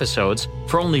radio episodes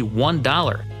for only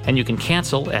 $1, and you can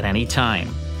cancel at any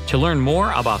time. To learn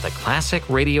more about the Classic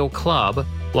Radio Club,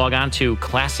 log on to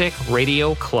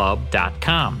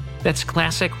classicradioclub.com. That's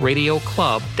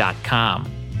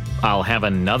classicradioclub.com. I'll have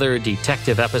another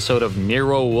detective episode of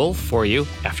Nero Wolfe for you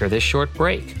after this short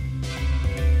break.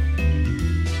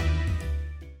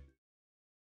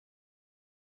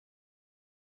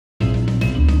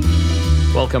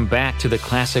 Welcome back to the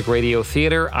Classic Radio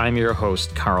Theater. I'm your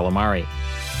host, Carl Amari.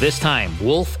 This time,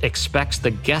 Wolfe expects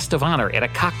the guest of honor at a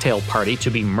cocktail party to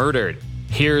be murdered.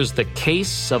 Here's the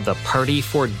case of the party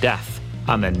for death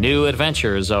on The New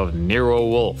Adventures of Nero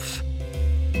Wolfe.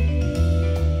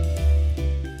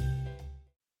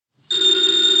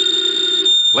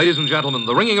 Ladies and gentlemen,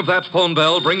 the ringing of that phone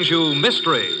bell brings you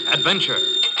mystery, adventure.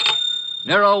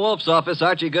 Nero Wolfe's office,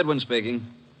 Archie Goodwin speaking.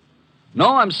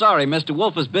 No, I'm sorry. Mr.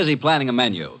 Wolfe is busy planning a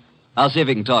menu. I'll see if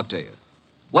he can talk to you.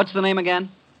 What's the name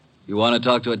again? You want to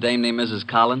talk to a dame named Mrs.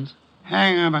 Collins?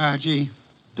 Hang up, Archie.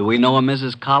 Do we know a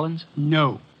Mrs. Collins?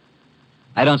 No.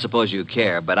 I don't suppose you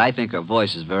care, but I think her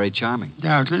voice is very charming.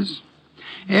 Doubtless.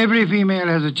 Every female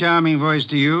has a charming voice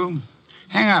to you.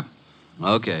 Hang up.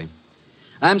 Okay.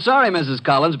 I'm sorry, Mrs.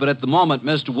 Collins, but at the moment,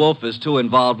 Mr. Wolfe is too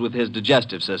involved with his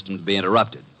digestive system to be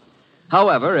interrupted.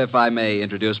 However, if I may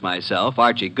introduce myself,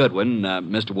 Archie Goodwin,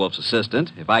 Mr. Wolfe's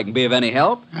assistant, if I can be of any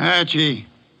help. Archie.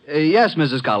 Yes,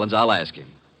 Mrs. Collins, I'll ask him.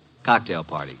 Cocktail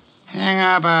party. Hang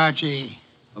up, Archie.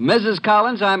 Mrs.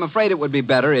 Collins, I'm afraid it would be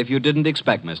better if you didn't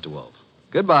expect Mr. Wolfe.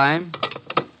 Goodbye.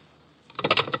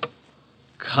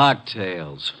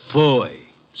 Cocktails. Phooey.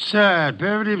 Absurd.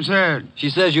 Perfectly absurd. She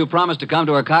says you promised to come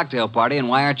to her cocktail party, and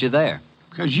why aren't you there?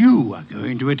 Because you are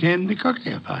going to attend the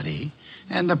cocktail party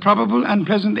and the probable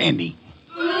unpleasant ending.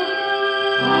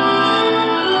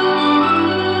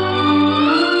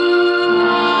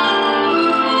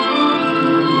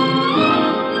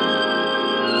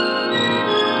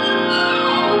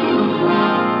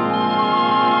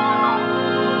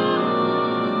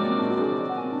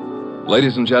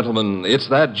 Ladies and gentlemen, it's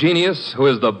that genius who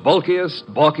is the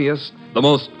bulkiest, balkiest, the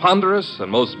most ponderous,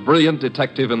 and most brilliant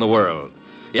detective in the world.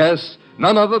 Yes,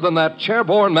 none other than that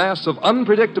chair-borne mass of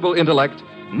unpredictable intellect,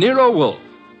 Nero Wolfe,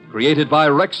 created by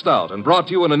Rex Stout and brought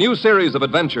to you in a new series of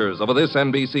adventures over this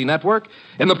NBC network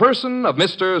in the person of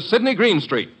Mr. Sydney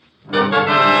Greenstreet.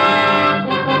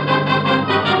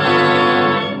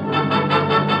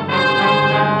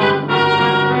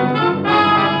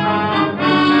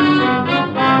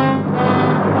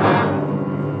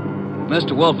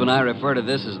 Mr. Wolfe and I refer to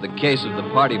this as the case of the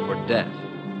party for death.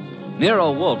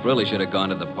 Nero Wolfe really should have gone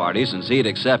to the party since he'd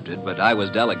accepted, but I was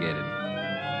delegated.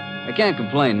 I can't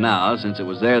complain now, since it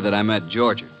was there that I met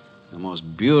Georgia, the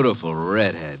most beautiful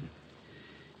redhead.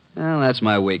 Well, that's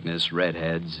my weakness,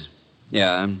 redheads.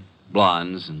 Yeah,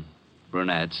 blondes and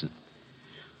brunettes.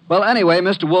 Well, anyway,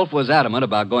 Mr. Wolfe was adamant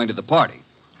about going to the party.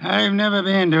 I've never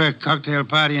been to a cocktail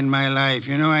party in my life.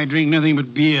 You know, I drink nothing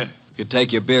but beer. You could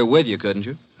take your beer with you, couldn't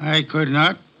you? I could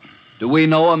not. Do we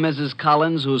know a Mrs.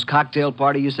 Collins whose cocktail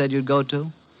party you said you'd go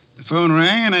to? The phone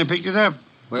rang and I picked it up.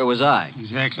 Where was I?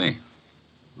 Exactly.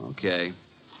 Okay.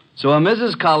 So a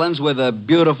Mrs. Collins with a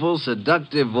beautiful,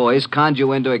 seductive voice conned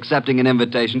you into accepting an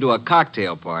invitation to a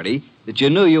cocktail party that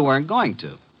you knew you weren't going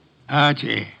to.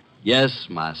 Archie. Yes,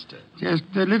 master. Just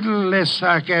a little less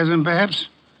sarcasm, perhaps.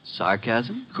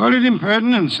 Sarcasm? Call it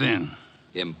impertinence, then.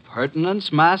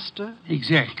 Impertinence, master?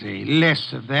 Exactly.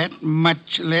 Less of that.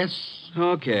 Much less.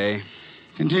 Okay.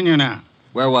 Continue now.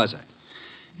 Where was I?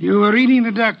 You were reading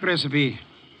the duck recipe.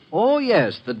 Oh,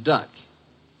 yes, the duck.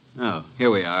 Oh, here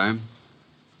we are.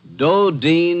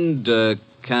 Dodine de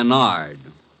canard.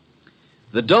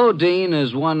 The dodine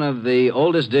is one of the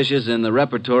oldest dishes in the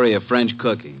repertory of French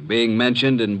cooking, being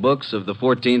mentioned in books of the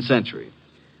 14th century.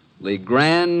 Le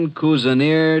Grand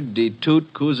Cuisinier de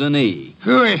Toute Cuisine.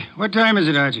 Hooey, what time is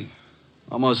it, Archie?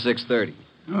 Almost 6:30.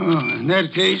 Oh, in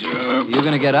that case... You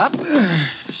going to get up?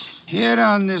 Here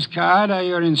on this card are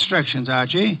your instructions,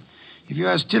 Archie. If you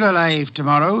are still alive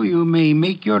tomorrow, you may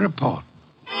make your report.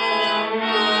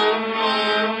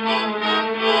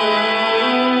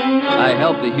 I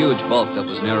helped the huge bulk that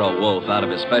was Nero Wolfe out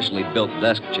of his specially built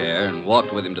desk chair and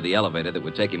walked with him to the elevator that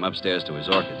would take him upstairs to his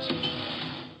orchids.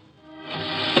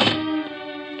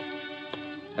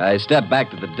 I stepped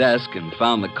back to the desk and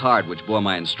found the card which bore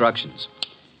my instructions.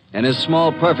 In his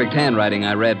small, perfect handwriting,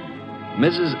 I read,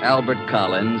 Mrs. Albert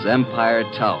Collins, Empire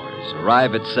Towers.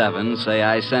 Arrive at 7, say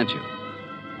I sent you.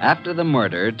 After the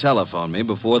murder, telephone me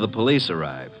before the police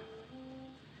arrive.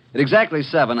 At exactly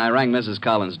 7, I rang Mrs.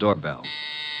 Collins' doorbell.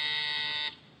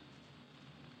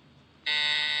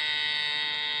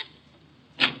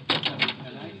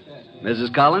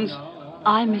 Mrs. Collins?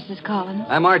 I'm Mrs. Collins.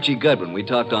 I'm Archie Goodwin. We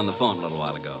talked on the phone a little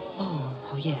while ago.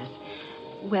 Oh, yes.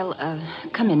 Well,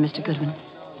 come in, Mr. Goodwin.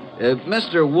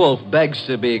 Mr. Wolfe begs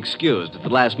to be excused. At the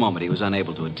last moment, he was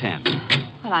unable to attend.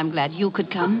 Well, I'm glad you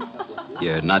could come.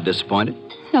 You're not disappointed?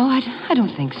 No, I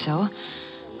don't think so.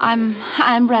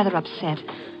 I'm rather upset.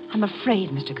 I'm afraid,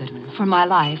 Mr. Goodwin, for my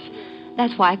life.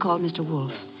 That's why I called Mr.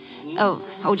 Wolfe.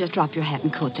 Oh, just drop your hat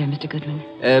and coat there, Mr. Goodwin.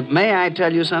 May I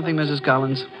tell you something, Mrs.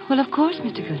 Collins? Well, of course,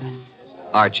 Mr. Goodwin.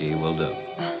 Archie will do.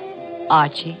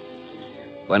 Archie?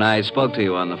 When I spoke to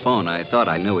you on the phone, I thought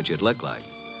I knew what you'd look like.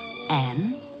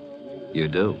 And? You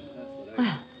do.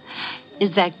 Well,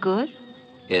 is that good?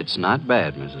 It's not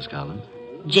bad, Mrs. Collins.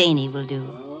 Janie will do.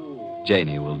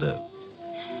 Janie will do.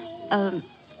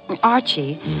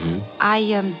 Archie, Mm-hmm.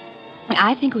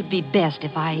 I think it would be best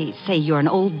if I say you're an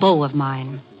old beau of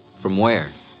mine. From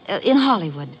where? In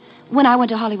Hollywood. When I went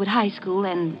to Hollywood High School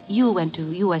and you went to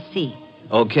USC.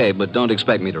 Okay, but don't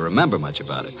expect me to remember much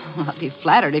about it. Well, I'll be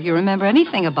flattered if you remember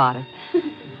anything about it.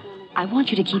 I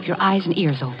want you to keep your eyes and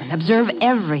ears open. Observe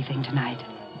everything tonight.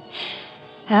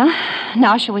 Well,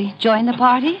 now shall we join the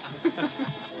party?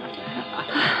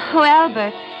 Oh,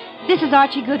 Albert, this is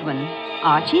Archie Goodwin.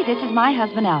 Archie, this is my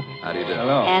husband, Albert. How do you do?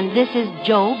 Hello. And this is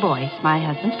Joe Boyce, my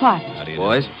husband's partner. How do you do?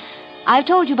 Boys? I've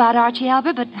told you about Archie,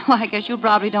 Albert, but well, I guess you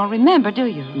probably don't remember, do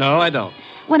you? No, I don't.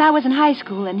 When I was in high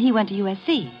school and he went to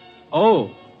USC.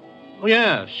 Oh,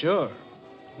 yeah, sure.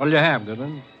 What'll you have,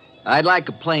 Goodwin? I'd like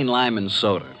a plain lime and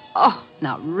soda. Oh,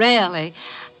 now, really?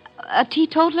 A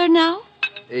teetotaler now?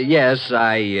 Yes,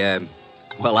 I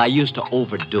used to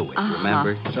overdo it,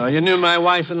 remember? So you knew my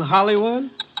wife in Hollywood?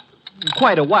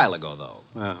 Quite a while ago,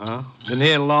 though. Uh-huh. Been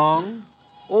here long?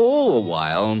 Oh, a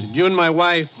while. Did you and my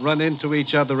wife run into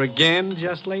each other again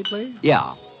just lately?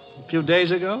 Yeah. A few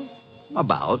days ago?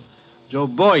 About. Joe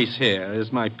Boyce here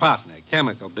is my partner,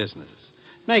 chemical business.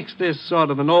 Makes this sort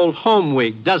of an old home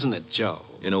week, doesn't it, Joe?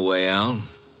 In a way, Al.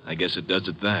 I guess it does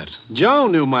at that. Joe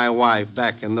knew my wife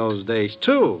back in those days,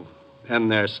 too.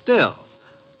 And they're still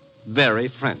very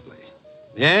friendly.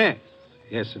 Yes,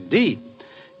 indeed.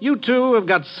 You two have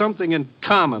got something in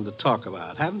common to talk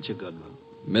about, haven't you, Goodman?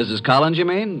 Mrs. Collins, you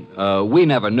mean? We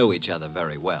never knew each other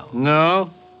very well.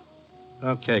 No?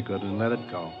 Okay, Goodman, let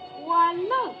it go. Why,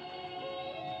 look.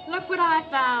 Look what I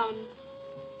found.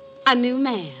 A new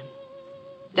man.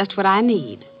 Just what I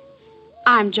need.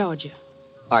 I'm Georgia.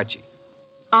 Archie.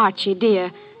 Archie,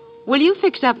 dear, will you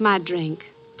fix up my drink,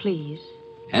 please?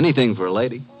 Anything for a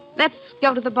lady. Let's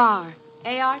go to the bar.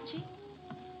 Eh, Archie?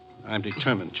 I'm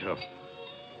determined, Joe.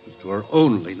 If it were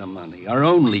only the money, or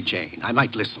only Jane, I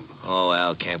might listen. Oh,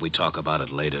 Al, can't we talk about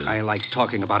it later? I like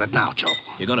talking about it now, Joe.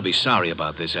 You're going to be sorry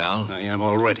about this, Al. I am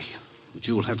already. But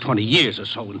you'll have 20 years or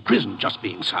so in prison just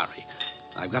being sorry.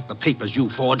 I've got the papers you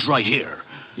forged right here.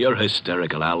 You're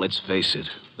hysterical, Al. Let's face it.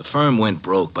 The firm went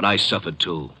broke, but I suffered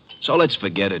too. So let's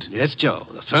forget it. Yes, Joe.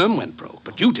 The firm went broke,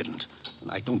 but you didn't.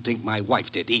 And I don't think my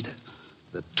wife did either.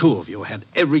 The two of you had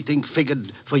everything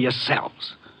figured for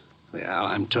yourselves. Well,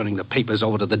 I'm turning the papers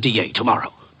over to the DA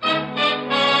tomorrow.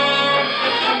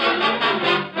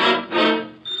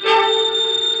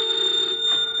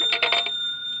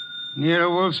 Nero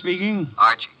Wolfe speaking.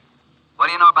 Archie, what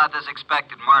do you know about this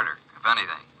expected murder, if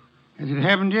anything? Has it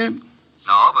happened yet?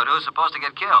 No, but who's supposed to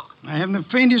get killed? I haven't the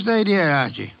faintest idea,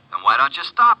 Archie. Then why don't you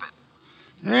stop it?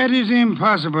 That is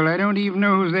impossible. I don't even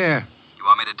know who's there. You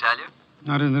want me to tell you?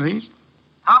 Not in the least.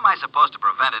 How am I supposed to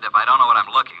prevent it if I don't know what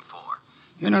I'm looking for?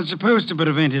 You're not supposed to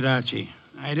prevent it, Archie.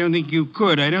 I don't think you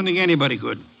could. I don't think anybody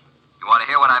could. You want to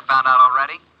hear what I found out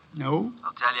already? No?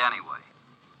 I'll tell you anyway.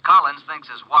 Collins thinks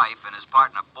his wife and his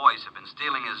partner Boyce have been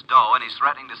stealing his dough, and he's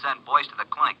threatening to send Boyce to the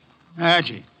clink.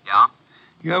 Archie. Yeah?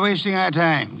 You're wasting our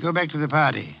time. Go back to the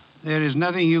party. There is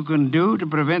nothing you can do to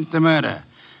prevent the murder.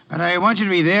 But I want you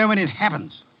to be there when it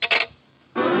happens.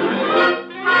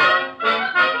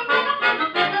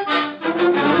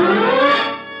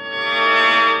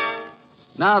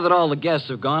 Now that all the guests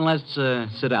have gone, let's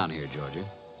sit down here, Georgia.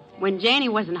 When Janie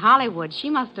was in Hollywood, she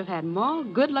must have had more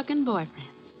good-looking boyfriends.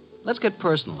 Let's get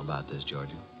personal about this,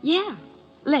 Georgia. Yeah,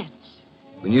 let's.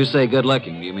 When you say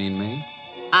good-looking, do you mean me?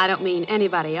 I don't mean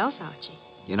anybody else, Archie.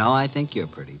 You know, I think you're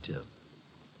pretty, too.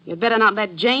 You'd better not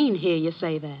let Jane hear you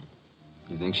say that.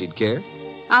 You think she'd care?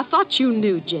 I thought you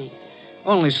knew Jane.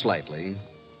 Only slightly.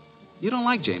 You don't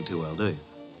like Jane too well, do you?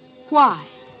 Why?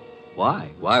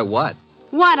 Why? Why what?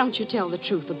 Why don't you tell the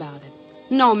truth about it?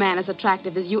 No man as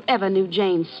attractive as you ever knew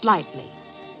Jane slightly.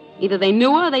 Either they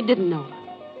knew her or they didn't know her.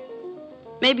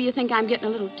 Maybe you think I'm getting a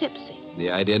little tipsy.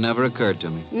 The idea never occurred to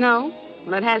me. No?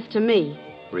 Well, it has to me.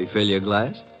 Refill your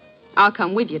glass? I'll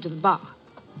come with you to the bar.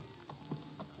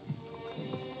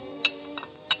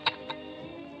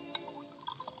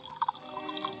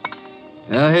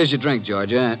 Well, here's your drink,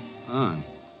 Georgia. Oh,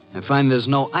 I find there's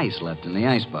no ice left in the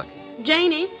ice bucket.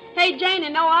 Janie? Hey, Janie,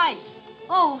 no ice.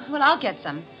 Oh, well, I'll get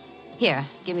some. Here,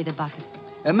 give me the bucket.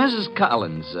 Mrs.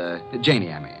 Collins,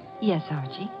 Janie, I mean. Yes,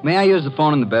 Archie. May I use the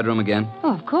phone in the bedroom again?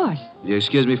 Oh, of course. Will you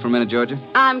excuse me for a minute, Georgia?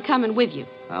 I'm coming with you.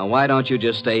 Why don't you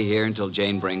just stay here until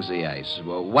Jane brings the ice?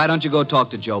 Well, why don't you go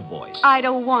talk to Joe Boyce? I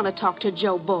don't want to talk to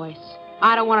Joe Boyce.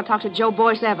 I don't want to talk to Joe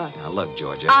Boyce ever. Now, look,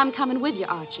 Georgia. I'm coming with you,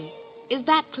 Archie. Is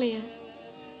that clear?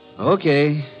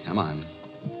 Okay, come on.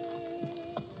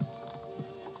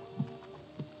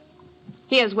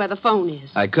 Here's where the phone is.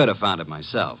 I could have found it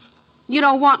myself. You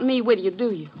don't want me with you,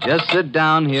 do you? Just sit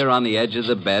down here on the edge of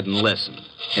the bed and listen,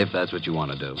 if that's what you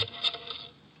want to do.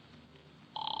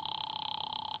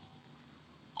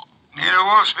 Nero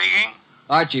Wolfe speaking.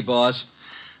 Archie, boss.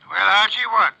 Well, Archie,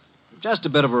 what? Just a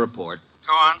bit of a report.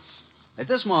 Go on. At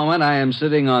this moment, I am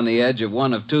sitting on the edge of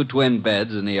one of two twin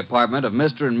beds in the apartment of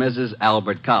Mr. and Mrs.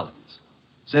 Albert Collins.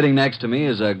 Sitting next to me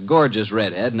is a gorgeous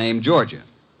redhead named Georgia.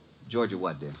 Georgia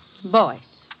what, dear? Boyce.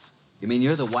 You mean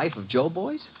you're the wife of Joe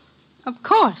Boyce? Of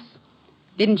course.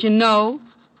 Didn't you know?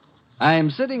 I am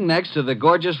sitting next to the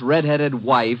gorgeous redheaded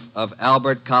wife of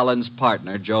Albert Collins'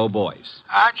 partner, Joe Boyce.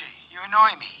 Archie, you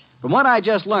annoy me. From what I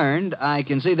just learned, I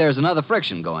can see there's another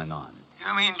friction going on.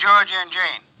 You mean Georgia and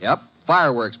Jane? Yep,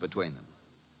 fireworks between them.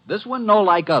 This one no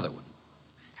like other one.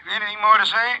 Have you anything more to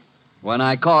say? When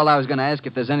I called, I was going to ask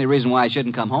if there's any reason why I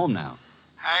shouldn't come home now.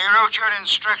 I wrote your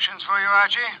instructions for you,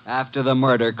 Archie. After the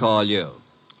murder, call you.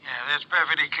 Yeah, that's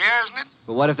perfectly clear, isn't it?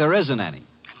 But what if there isn't any?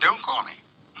 Don't call me.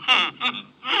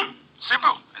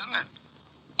 Simple, isn't it?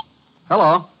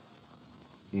 Hello.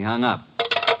 He hung up.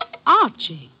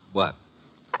 Archie. What?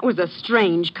 That was a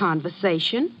strange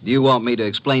conversation. Do you want me to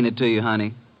explain it to you,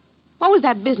 honey? What was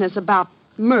that business about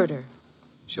murder?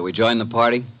 Shall we join the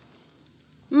party?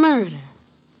 Murder.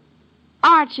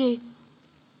 Archie,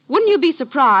 wouldn't you be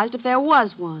surprised if there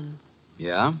was one?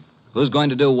 Yeah? Who's going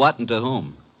to do what and to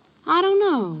whom? I don't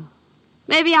know.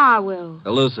 Maybe I will.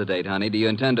 Elucidate, honey. Do you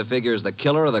intend to figure as the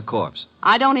killer or the corpse?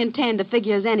 I don't intend to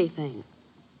figure as anything.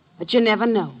 But you never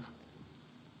know.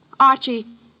 Archie,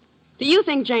 do you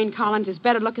think Jane Collins is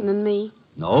better looking than me?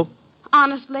 No.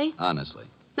 Honestly? Honestly.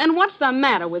 Then what's the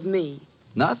matter with me?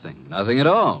 Nothing. Nothing at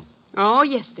all. Oh,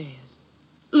 yes, there is.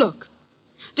 Look,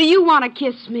 do you want to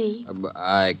kiss me?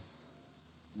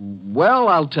 Well,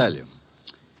 I'll tell you.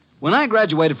 When I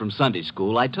graduated from Sunday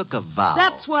school, I took a vow.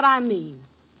 That's what I mean.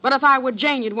 But if I were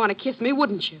Jane, you'd want to kiss me,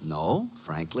 wouldn't you? No,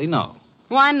 frankly, no.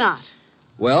 Why not?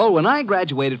 Well, when I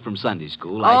graduated from Sunday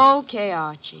school, Okay,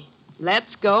 Archie.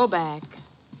 Let's go back.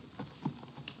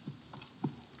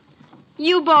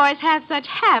 You boys have such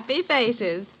happy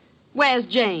faces. Where's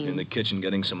Jane? In the kitchen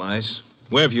getting some ice.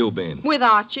 Where have you been? With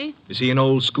Archie. Is he an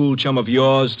old school chum of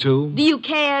yours, too? Do you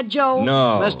care, Joe?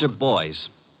 No. Mr. Boyce.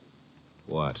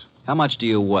 What? How much do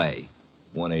you weigh?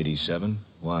 187.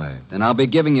 Why? Then I'll be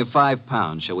giving you 5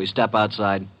 pounds. Shall we step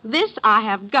outside? This I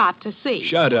have got to see.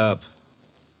 Shut up.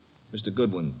 Mr.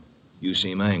 Goodwin, you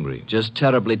seem angry. Just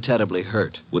terribly, terribly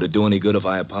hurt. Would it do any good if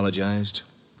I apologized?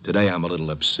 Today I'm a little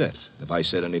upset. If I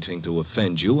said anything to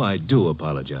offend you, I do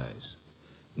apologize.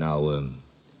 Now,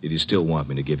 if you still want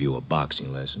me to give you a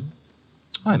boxing lesson,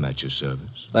 I'm at your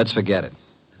service. Let's forget it.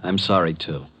 I'm sorry,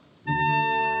 too.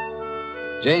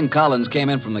 Jane Collins came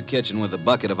in from the kitchen with a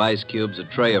bucket of ice cubes, a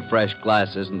tray of fresh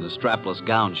glasses, and the strapless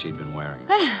gown she'd been wearing.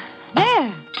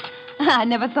 There. I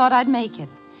never thought I'd make it.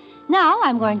 Now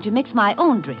I'm going to mix my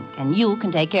own drink, and you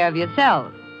can take care of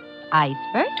yourselves. Ice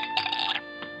first.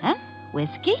 Huh?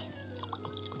 Whiskey.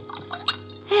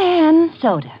 And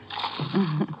soda.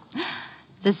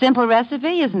 It's a simple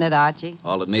recipe, isn't it, Archie?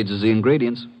 All it needs is the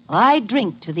ingredients. Well, I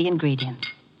drink to the ingredients.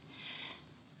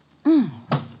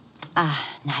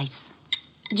 Nice.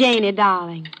 Janie,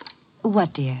 darling.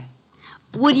 What, dear?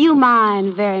 Would you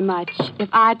mind very much if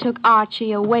I took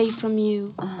Archie away from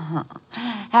you?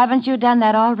 Haven't you done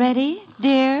that already,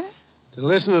 dear? To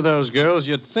listen to those girls,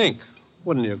 you'd think,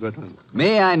 wouldn't you, Goodwin?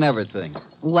 Me, I never think.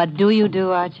 What do you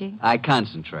do, Archie? I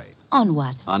concentrate. On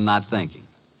what? On not thinking.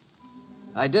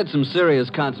 I did some serious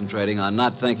concentrating on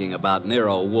not thinking about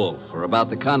Nero Wolfe, or about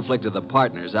the conflict of the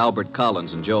partners, Albert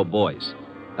Collins and Joe Boyce,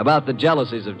 about the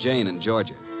jealousies of Jane and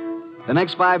Georgia. The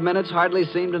next 5 minutes hardly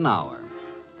seemed an hour.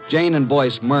 Jane and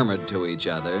Boyce murmured to each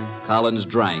other. Collins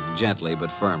drank gently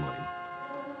but firmly.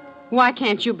 Why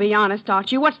can't you be honest,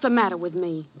 Archie? What's the matter with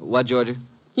me? What, Georgia?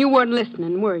 You weren't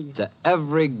listening, were you? To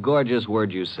every gorgeous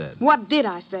word you said. What did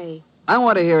I say? I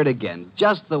want to hear it again,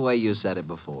 just the way you said it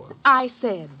before. I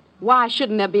said, why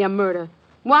shouldn't there be a murder?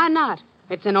 Why not?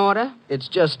 It's an order. It's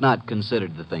just not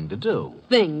considered the thing to do.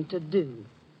 Thing to do.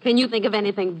 Can you think of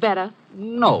anything better?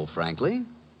 No, frankly.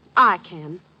 I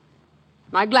can.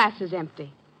 My glass is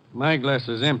empty. My glass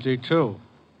is empty, too.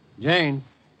 Jane.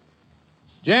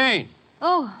 Jane!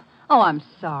 Oh, I'm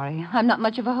sorry. I'm not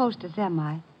much of a hostess, am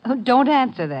I? Oh, don't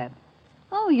answer that.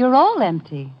 Oh, you're all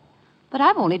empty. But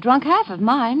I've only drunk half of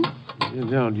mine. You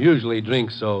don't usually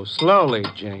drink so slowly,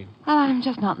 Jane. Well, I'm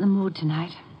just not in the mood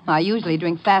tonight. I usually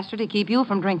drink faster to keep you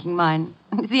from drinking mine.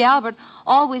 See, Albert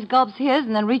always gulps his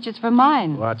and then reaches for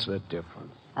mine. What's the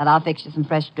difference? Well, I'll fix you some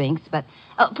fresh drinks, but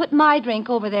put my drink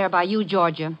over there by you,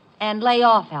 Georgia, and lay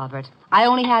off, Albert. I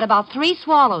only had about 3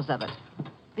 swallows of it.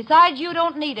 Besides, you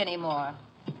don't need any more.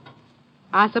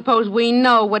 I suppose we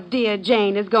know what dear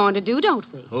Jane is going to do, don't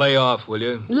we? Lay off, will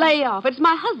you? Lay off. It's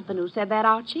my husband who said that,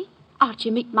 Archie.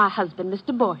 Archie, meet my husband,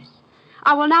 Mr. Boyce.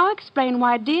 I will now explain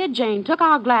why dear Jane took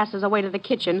our glasses away to the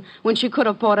kitchen when she could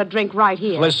have poured a drink right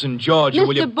here. Listen, Georgia,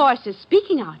 will you... Mr. Boyce is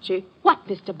speaking, Archie. What,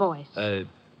 Mr. Boyce?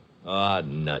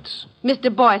 Nuts.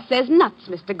 Mr. Boyce says nuts,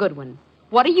 Mr. Goodwin.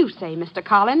 What do you say, Mr.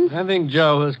 Collins? I think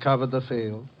Joe has covered the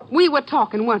field. We were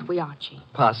talking, weren't we, Archie?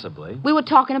 Possibly. We were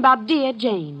talking about dear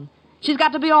Jane. She's got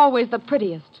to be always the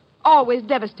prettiest, always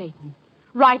devastating.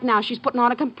 Right now, she's putting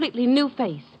on a completely new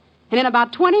face. And in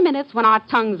about 20 minutes, when our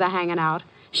tongues are hanging out,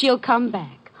 she'll come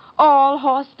back, all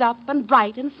horsed up and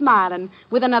bright and smiling,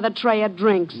 with another tray of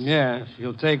drinks. Yeah,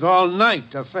 she'll take all night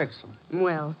to fix them.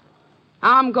 Well,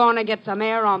 I'm going to get some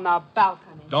air on the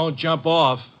balcony. Don't jump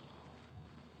off.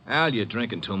 Al, you're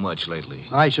drinking too much lately.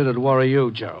 I shouldn't worry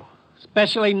you, Joe.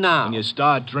 Especially now. When you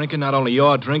start drinking, not only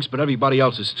your drinks, but everybody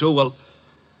else's too, well...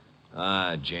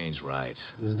 Jane's right.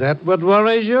 Is that what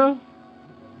worries you?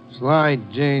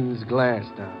 Slide Jane's glass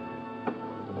down.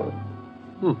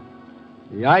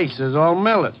 The ice is all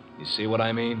melted. You see what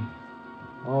I mean?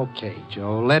 Okay,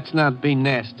 Joe, let's not be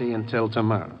nasty until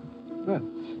tomorrow.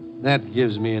 Good. That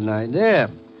gives me an idea.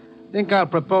 Think I'll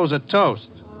propose a toast.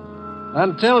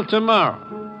 Until tomorrow.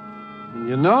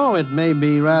 You know, it may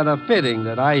be rather fitting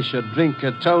that I should drink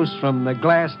a toast from the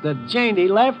glass that Janie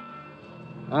left.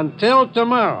 Until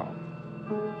tomorrow.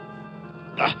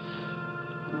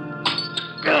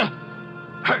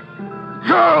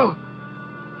 Go!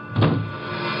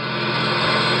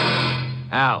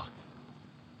 Al.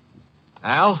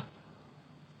 Al?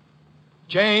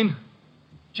 Jane?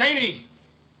 Janie!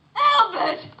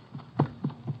 Albert!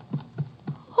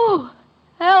 Oh,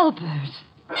 Albert.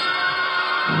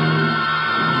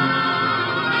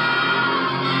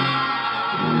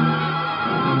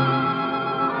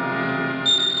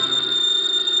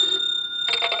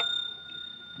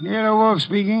 Nero Wolfe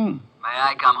speaking. May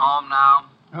I come home now?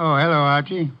 Oh, hello,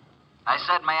 Archie. I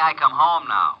said, may I come home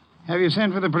now? Have you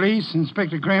sent for the police,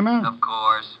 Inspector Kramer? Of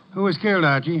course. Who was killed,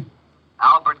 Archie?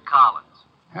 Albert Collins.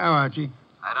 How, Archie?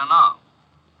 I don't know.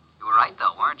 You were right,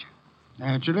 though, weren't you?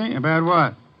 Naturally. About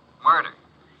what? Murder.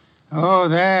 Oh,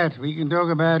 that. We can talk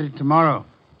about it tomorrow.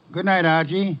 Good night,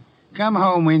 Archie. Come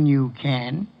home when you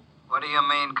can. What do you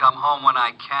mean, come home when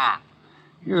I can?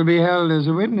 You'll be held as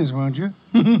a witness, won't you?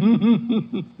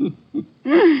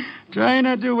 Try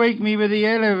not to wake me with the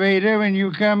elevator when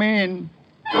you come in.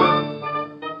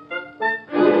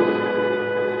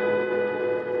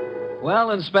 Well,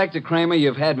 Inspector Kramer,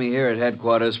 you've had me here at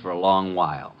headquarters for a long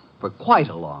while. For quite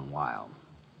a long while.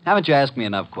 Haven't you asked me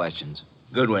enough questions?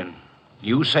 Goodwin,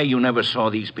 you say you never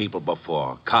saw these people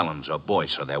before, Collins or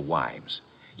Boyce or their wives.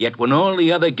 Yet when all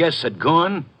the other guests had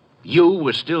gone, you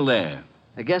were still there.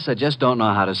 I guess I just don't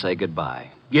know how to say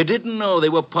goodbye. You didn't know they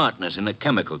were partners in a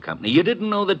chemical company. You didn't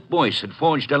know that Boyce had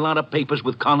forged a lot of papers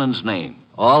with Collins' name.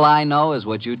 All I know is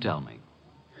what you tell me.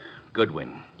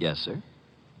 Goodwin. Yes, sir?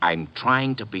 I'm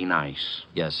trying to be nice.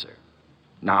 Yes, sir.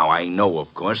 Now, I know,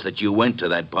 of course, that you went to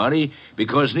that party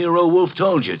because Nero Wolfe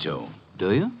told you to.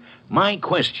 Do you? My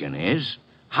question is,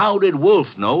 how did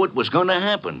Wolfe know it was going to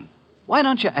happen? Why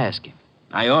don't you ask him?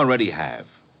 I already have.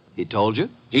 He told you?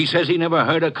 He says he never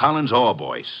heard of Collins or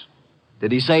Boyce.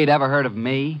 Did he say he'd ever heard of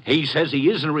me? He says he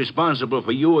isn't responsible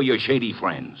for you or your shady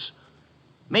friends.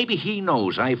 Maybe he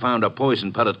knows I found a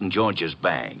poison pellet in George's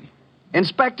bag.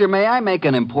 Inspector, may I make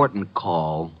an important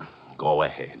call? Go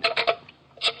ahead.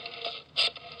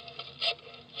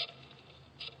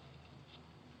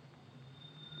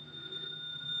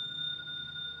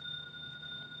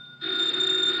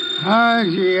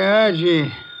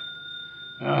 Archie.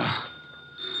 Oh,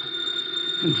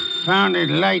 confounded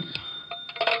light.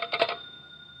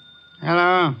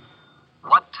 Hello?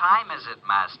 What time is it,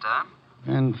 Master?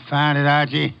 Confounded,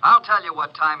 Archie. I'll tell you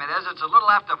what time it is. It's a little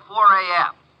after 4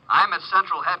 a.m. I'm at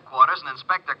Central Headquarters, and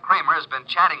Inspector Kramer has been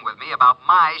chatting with me about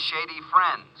my shady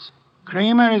friends.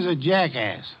 Kramer is a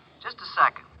jackass. Just a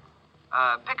second.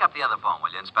 Pick up the other phone,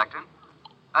 will you, Inspector?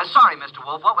 Sorry, Mr.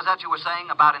 Wolfe. What was that you were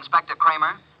saying about Inspector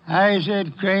Kramer? I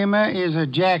said Kramer is a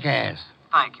jackass.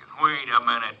 Thank you. Wait a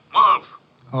minute. Wolfe,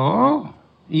 Oh?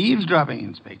 Eavesdropping,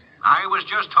 Inspector. I was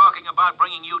just talking about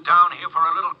bringing you down here for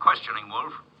a little questioning,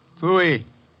 Wolfe. Fooey.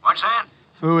 What's that?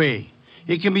 Fooey.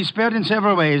 It can be spelled in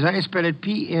several ways. I spell it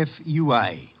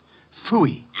P-F-U-I.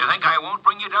 Fooey. You think I won't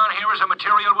bring you down here as a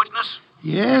material witness?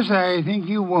 Yes, I think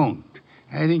you won't.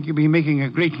 I think you'd be making a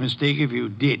great mistake if you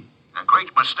did. A great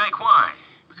mistake. Why?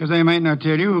 Because I might not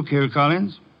tell you who killed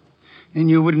Collins. Then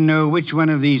you wouldn't know which one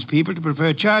of these people to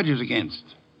prefer charges against.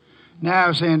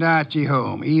 Now send Archie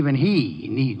home. Even he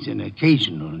needs an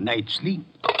occasional night's sleep.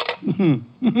 What do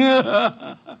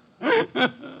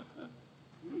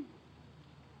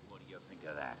you think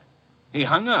of that? He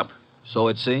hung up. So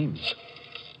it seems.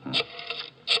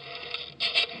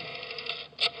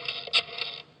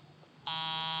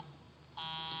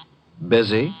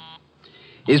 Busy?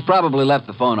 He's probably left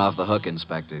the phone off the hook,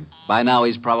 Inspector. By now,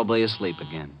 he's probably asleep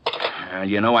again.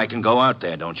 You know I can go out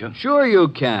there, don't you? Sure you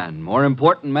can. More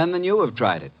important men than you have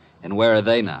tried it. And where are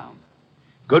they now?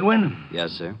 Goodwin?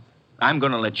 Yes, sir? I'm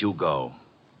going to let you go.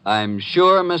 I'm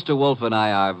sure Mr. Wolfe and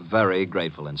I are very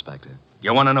grateful, Inspector.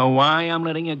 You want to know why I'm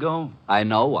letting you go? I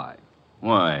know why.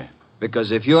 Why?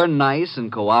 Because if you're nice and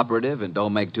cooperative and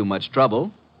don't make too much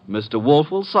trouble, Mr.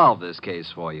 Wolfe will solve this case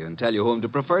for you and tell you whom to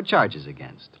prefer charges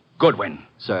against. Goodwin.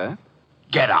 Sir?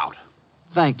 Get out.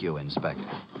 Thank you, Inspector.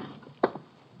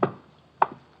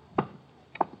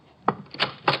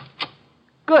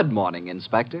 Good morning,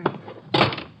 Inspector.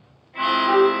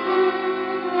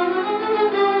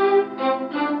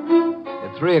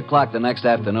 At 3 o'clock the next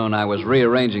afternoon, I was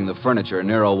rearranging the furniture in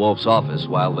Nero Wolfe's office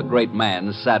while the great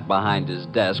man sat behind his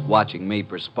desk watching me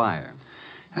perspire.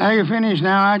 Are you finished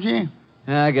now, Archie?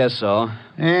 I guess so.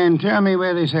 And tell me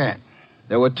where they sat.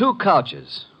 There were 2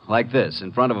 couches, like this,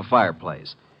 in front of a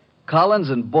fireplace. Collins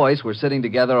and Boyce were sitting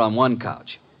together on one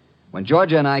couch. When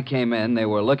Georgia and I came in, they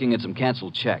were looking at some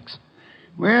canceled checks.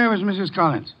 Where was Mrs.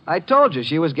 Collins? I told you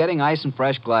she was getting ice and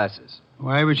fresh glasses.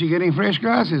 Why was she getting fresh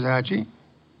glasses, Archie?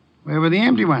 Where were the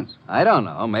empty ones? I don't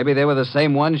know. Maybe they were the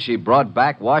same ones she brought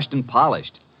back washed and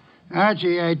polished.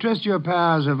 Archie, I trust your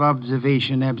powers of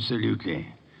observation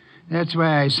absolutely. That's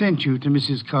why I sent you to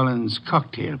Mrs. Collins'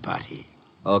 cocktail party.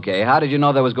 Okay, how did you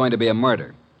know there was going to be a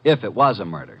murder? If it was a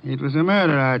murder. It was a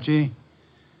murder, Archie.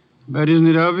 But isn't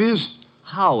it obvious?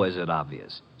 How is it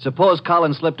obvious? Suppose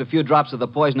Collins slipped a few drops of the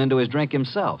poison into his drink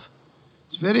himself.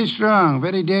 It's very strong,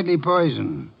 very deadly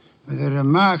poison, with a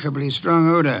remarkably strong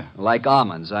odor. Like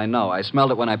almonds, I know. I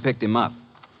smelled it when I picked him up.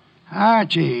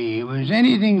 Archie, was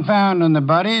anything found on the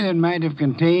body that might have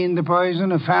contained the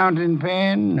poison? A fountain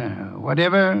pen?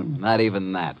 Whatever? Not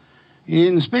even that.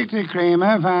 Inspector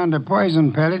Kramer found a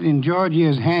poison pellet in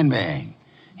Georgia's handbag.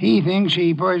 He thinks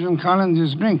she poisoned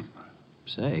Collins' drink.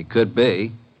 Say, could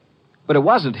be. But it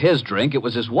wasn't his drink, it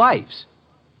was his wife's.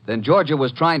 Then Georgia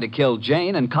was trying to kill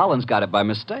Jane, and Collins got it by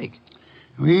mistake.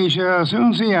 We shall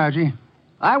soon see, Archie.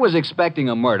 I was expecting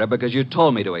a murder because you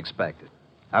told me to expect it.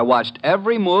 I watched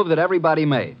every move that everybody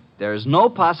made. There's no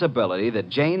possibility that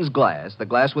Jane's glass, the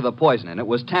glass with the poison in it,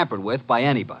 was tampered with by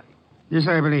anybody. This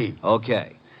I believe.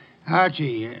 Okay.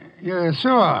 Archie, you're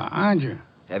sore, aren't you?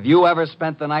 Have you ever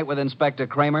spent the night with Inspector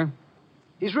Kramer?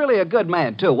 He's really a good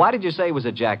man, too. Why did you say he was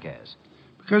a jackass?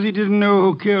 Because he didn't know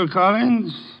who killed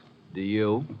Collins. Do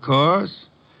you? Of course.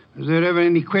 Was there ever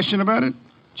any question about it?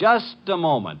 Just a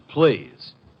moment,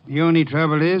 please. The only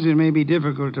trouble is it may be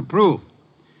difficult to prove.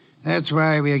 That's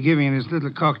why we are giving this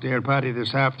little cocktail party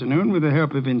this afternoon with the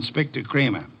help of Inspector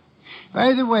Kramer.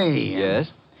 By the way... Yes?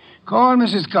 Call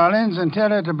Mrs. Collins and tell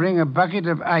her to bring a bucket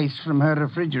of ice from her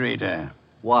refrigerator.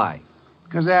 Why?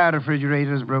 Because our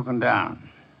refrigerator's broken down.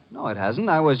 No, it hasn't.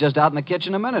 I was just out in the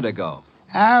kitchen a minute ago.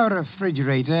 Our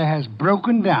refrigerator has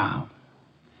broken down.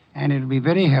 And it would be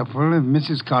very helpful if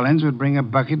Mrs. Collins would bring a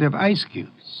bucket of ice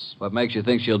cubes. What makes you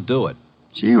think she'll do it?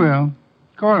 She will.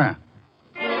 Call her.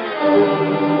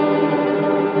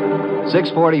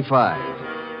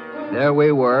 6:45. There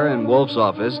we were in Wolfe's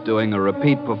office doing a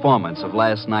repeat performance of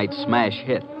last night's smash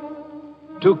hit.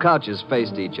 Two couches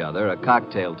faced each other, a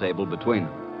cocktail table between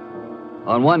them.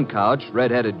 On one couch,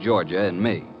 red-headed Georgia and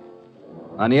me.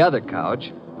 On the other couch,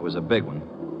 it was a big one,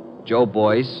 Joe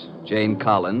Boyce, Jane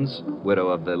Collins, widow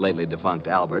of the lately defunct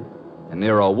Albert, and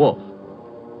Nero Wolfe.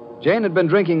 Jane had been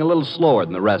drinking a little slower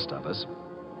than the rest of us.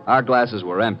 Our glasses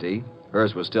were empty.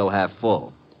 Hers was still half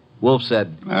full. Wolfe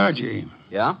said... Archie.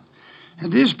 Yeah? At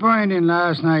this point in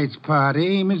last night's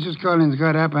party, Mrs. Collins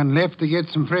got up and left to get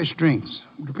some fresh drinks.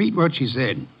 Repeat what she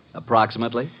said.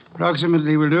 Approximately?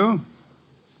 Approximately will do.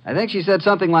 I think she said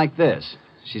something like this.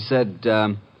 She said,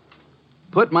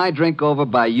 put my drink over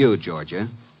by you, Georgia.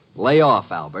 Lay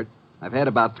off, Albert. I've had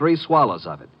about 3 swallows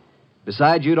of it.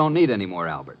 Besides, you don't need any more,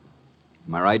 Albert.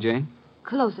 Am I right, Jane?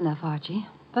 Close enough, Archie.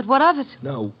 But what of it?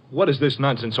 Now, what is this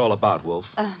nonsense all about, Wolfe?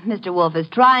 Mr. Wolfe is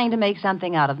trying to make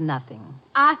something out of nothing.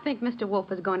 I think Mr.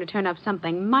 Wolfe is going to turn up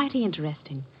something mighty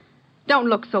interesting. Don't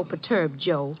look so perturbed,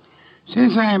 Joe.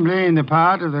 Since I am playing the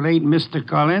part of the late Mr.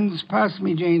 Collins, pass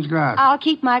me Jane's glass. I'll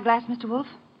keep my glass, Mr. Wolfe.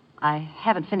 I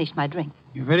haven't finished my drink.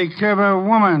 You're a very clever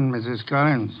woman, Mrs.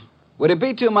 Collins. Would it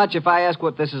be too much if I ask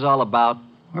what this is all about?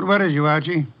 What worries you,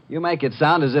 Archie? You make it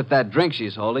sound as if that drink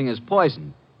she's holding is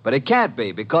poison. But it can't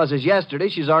be, because as yesterday,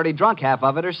 she's already drunk half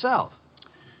of it herself.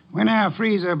 When our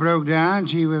freezer broke down,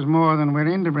 she was more than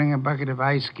willing to bring a bucket of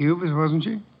ice cubes, wasn't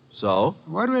she? So?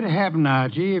 What would happen,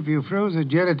 Archie, if you froze a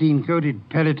gelatine-coated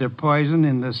pellet of poison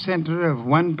in the center of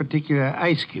one particular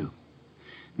ice cube?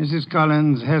 Mrs.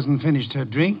 Collins hasn't finished her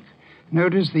drink.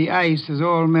 Notice the ice is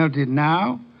all melted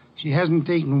now. She hasn't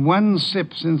taken one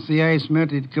sip since the ice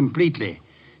melted completely.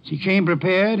 She came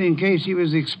prepared in case she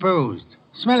was exposed.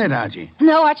 Smell it, Archie.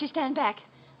 No, Archie, stand back.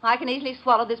 I can easily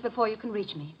swallow this before you can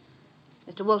reach me.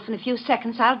 Mr. Wolfe, in a few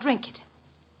seconds, I'll drink it.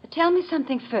 But tell me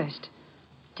something first.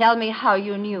 Tell me how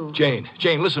you knew. Jane,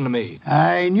 listen to me.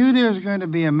 I knew there was going to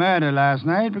be a murder last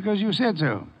night because you said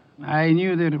so. I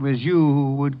knew that it was you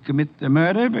who would commit the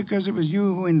murder because it was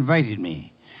you who invited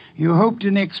me. You hoped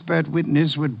an expert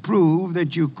witness would prove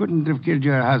that you couldn't have killed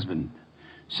your husband.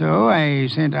 So I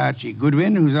sent Archie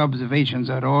Goodwin, whose observations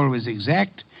are always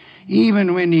exact,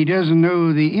 even when he doesn't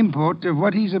know the import of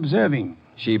what he's observing.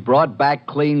 She brought back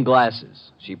clean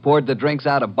glasses. She poured the drinks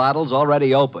out of bottles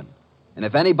already open. And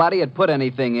if anybody had put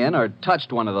anything in or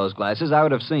touched one of those glasses, I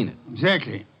would have seen it.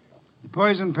 Exactly. The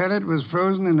poison pellet was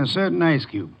frozen in a certain ice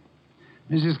cube.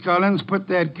 Mrs. Collins put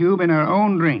that cube in her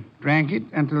own drink, drank it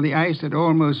until the ice had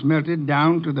almost melted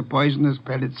down to the poisonous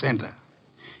pellet center.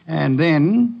 And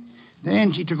then,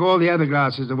 Then she took all the other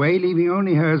glasses away, leaving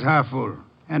only hers half full.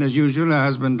 And as usual, her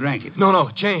husband drank it. No,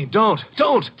 Jane, don't.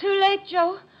 Too late,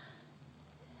 Joe.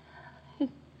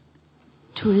 It's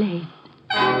too late.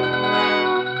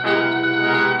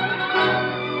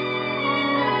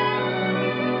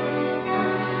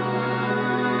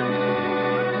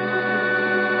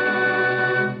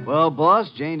 Well, boss,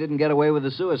 Jane didn't get away with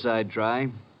the suicide try.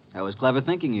 That was clever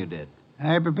thinking you did.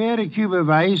 I prepared a cube of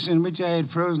ice in which I had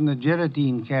frozen a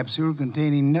gelatine capsule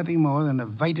containing nothing more than a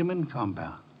vitamin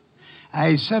compound.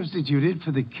 I substituted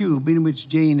for the cube in which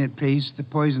Jane had placed the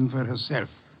poison for herself.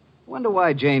 Wonder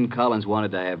why Jane Collins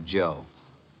wanted to have Joe.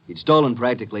 He'd stolen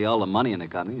practically all the money in the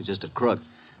company. He was just a crook.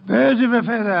 Birds of a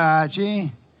feather,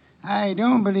 Archie. I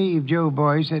don't believe Joe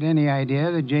Boyce had any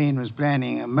idea that Jane was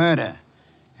planning a murder.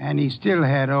 And he still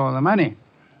had all the money.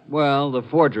 Well, the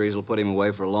forgeries will put him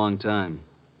away for a long time.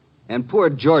 And poor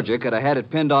Georgia could have had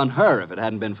it pinned on her if it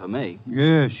hadn't been for me.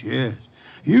 Yes.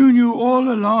 You knew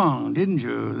all along, didn't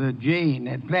you, that Jane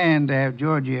had planned to have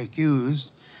Georgie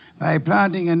accused by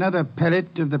planting another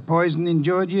pellet of the poison in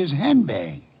Georgie's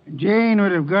handbag. Jane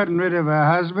would have gotten rid of her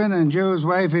husband and Joe's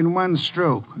wife in one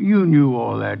stroke. You knew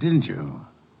all that, didn't you?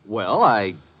 Well,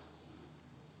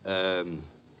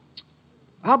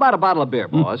 how about a bottle of beer,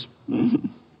 boss?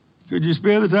 Could you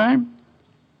spare the time?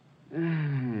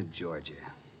 Georgia.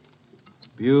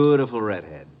 Beautiful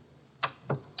redhead.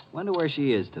 Wonder where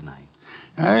she is tonight.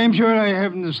 I'm sure I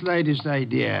haven't the slightest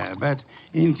idea, but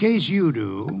in case you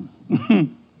do...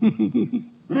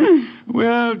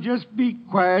 well, just be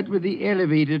quiet with the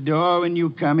elevator door when you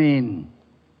come in.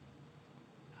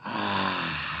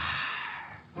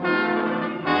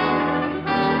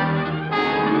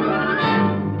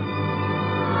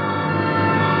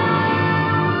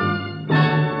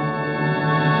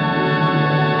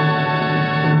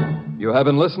 You have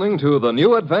been listening to The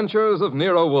New Adventures of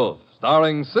Nero Wolfe,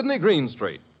 starring Sydney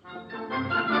Greenstreet.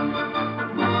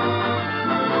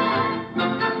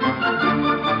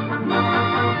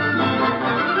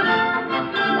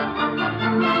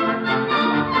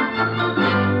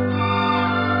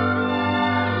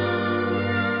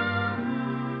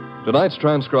 Tonight's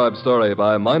transcribed story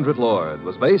by Mindred Lord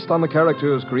was based on the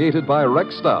characters created by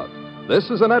Rex Stout. This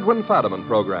is an Edwin Fadiman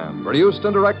program, produced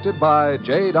and directed by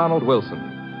J. Donald Wilson.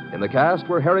 In the cast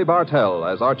were Harry Bartell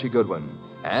as Archie Goodwin,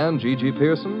 and G.G.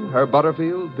 Pearson, Herb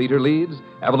Butterfield, Peter Leeds,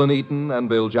 Evelyn Eaton, and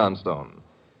Bill Johnstone.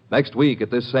 Next week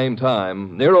at this same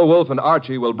time, Nero Wolfe and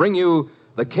Archie will bring you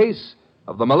The Case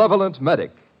of the Malevolent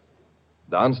Medic.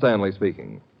 Don Stanley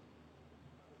speaking.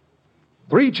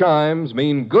 3 chimes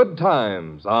mean good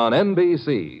times on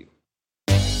NBC.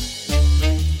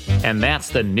 And that's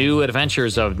The New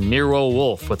Adventures of Nero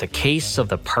Wolfe with The Case of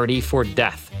the Party for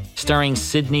Death, starring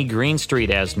Sydney Greenstreet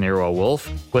as Nero Wolfe,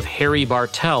 with Harry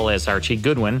Bartell as Archie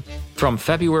Goodwin, from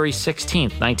February 16,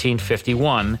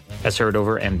 1951, as heard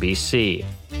over NBC.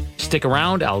 Stick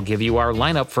around, I'll give you our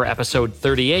lineup for episode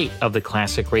 38 of the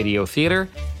Classic Radio Theater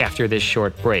after this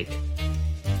short break.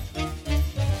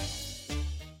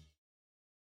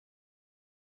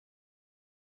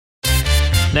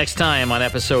 Next time on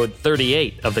episode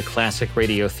 38 of the Classic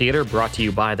Radio Theater, brought to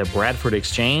you by the Bradford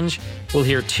Exchange, we'll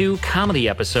hear 2 comedy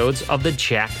episodes of the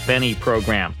Jack Benny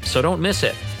program, so don't miss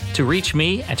it. To reach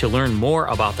me and to learn more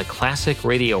about the Classic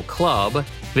Radio Club,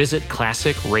 visit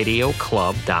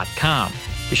classicradioclub.com.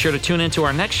 Be sure to tune in to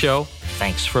our next show.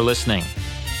 Thanks for listening.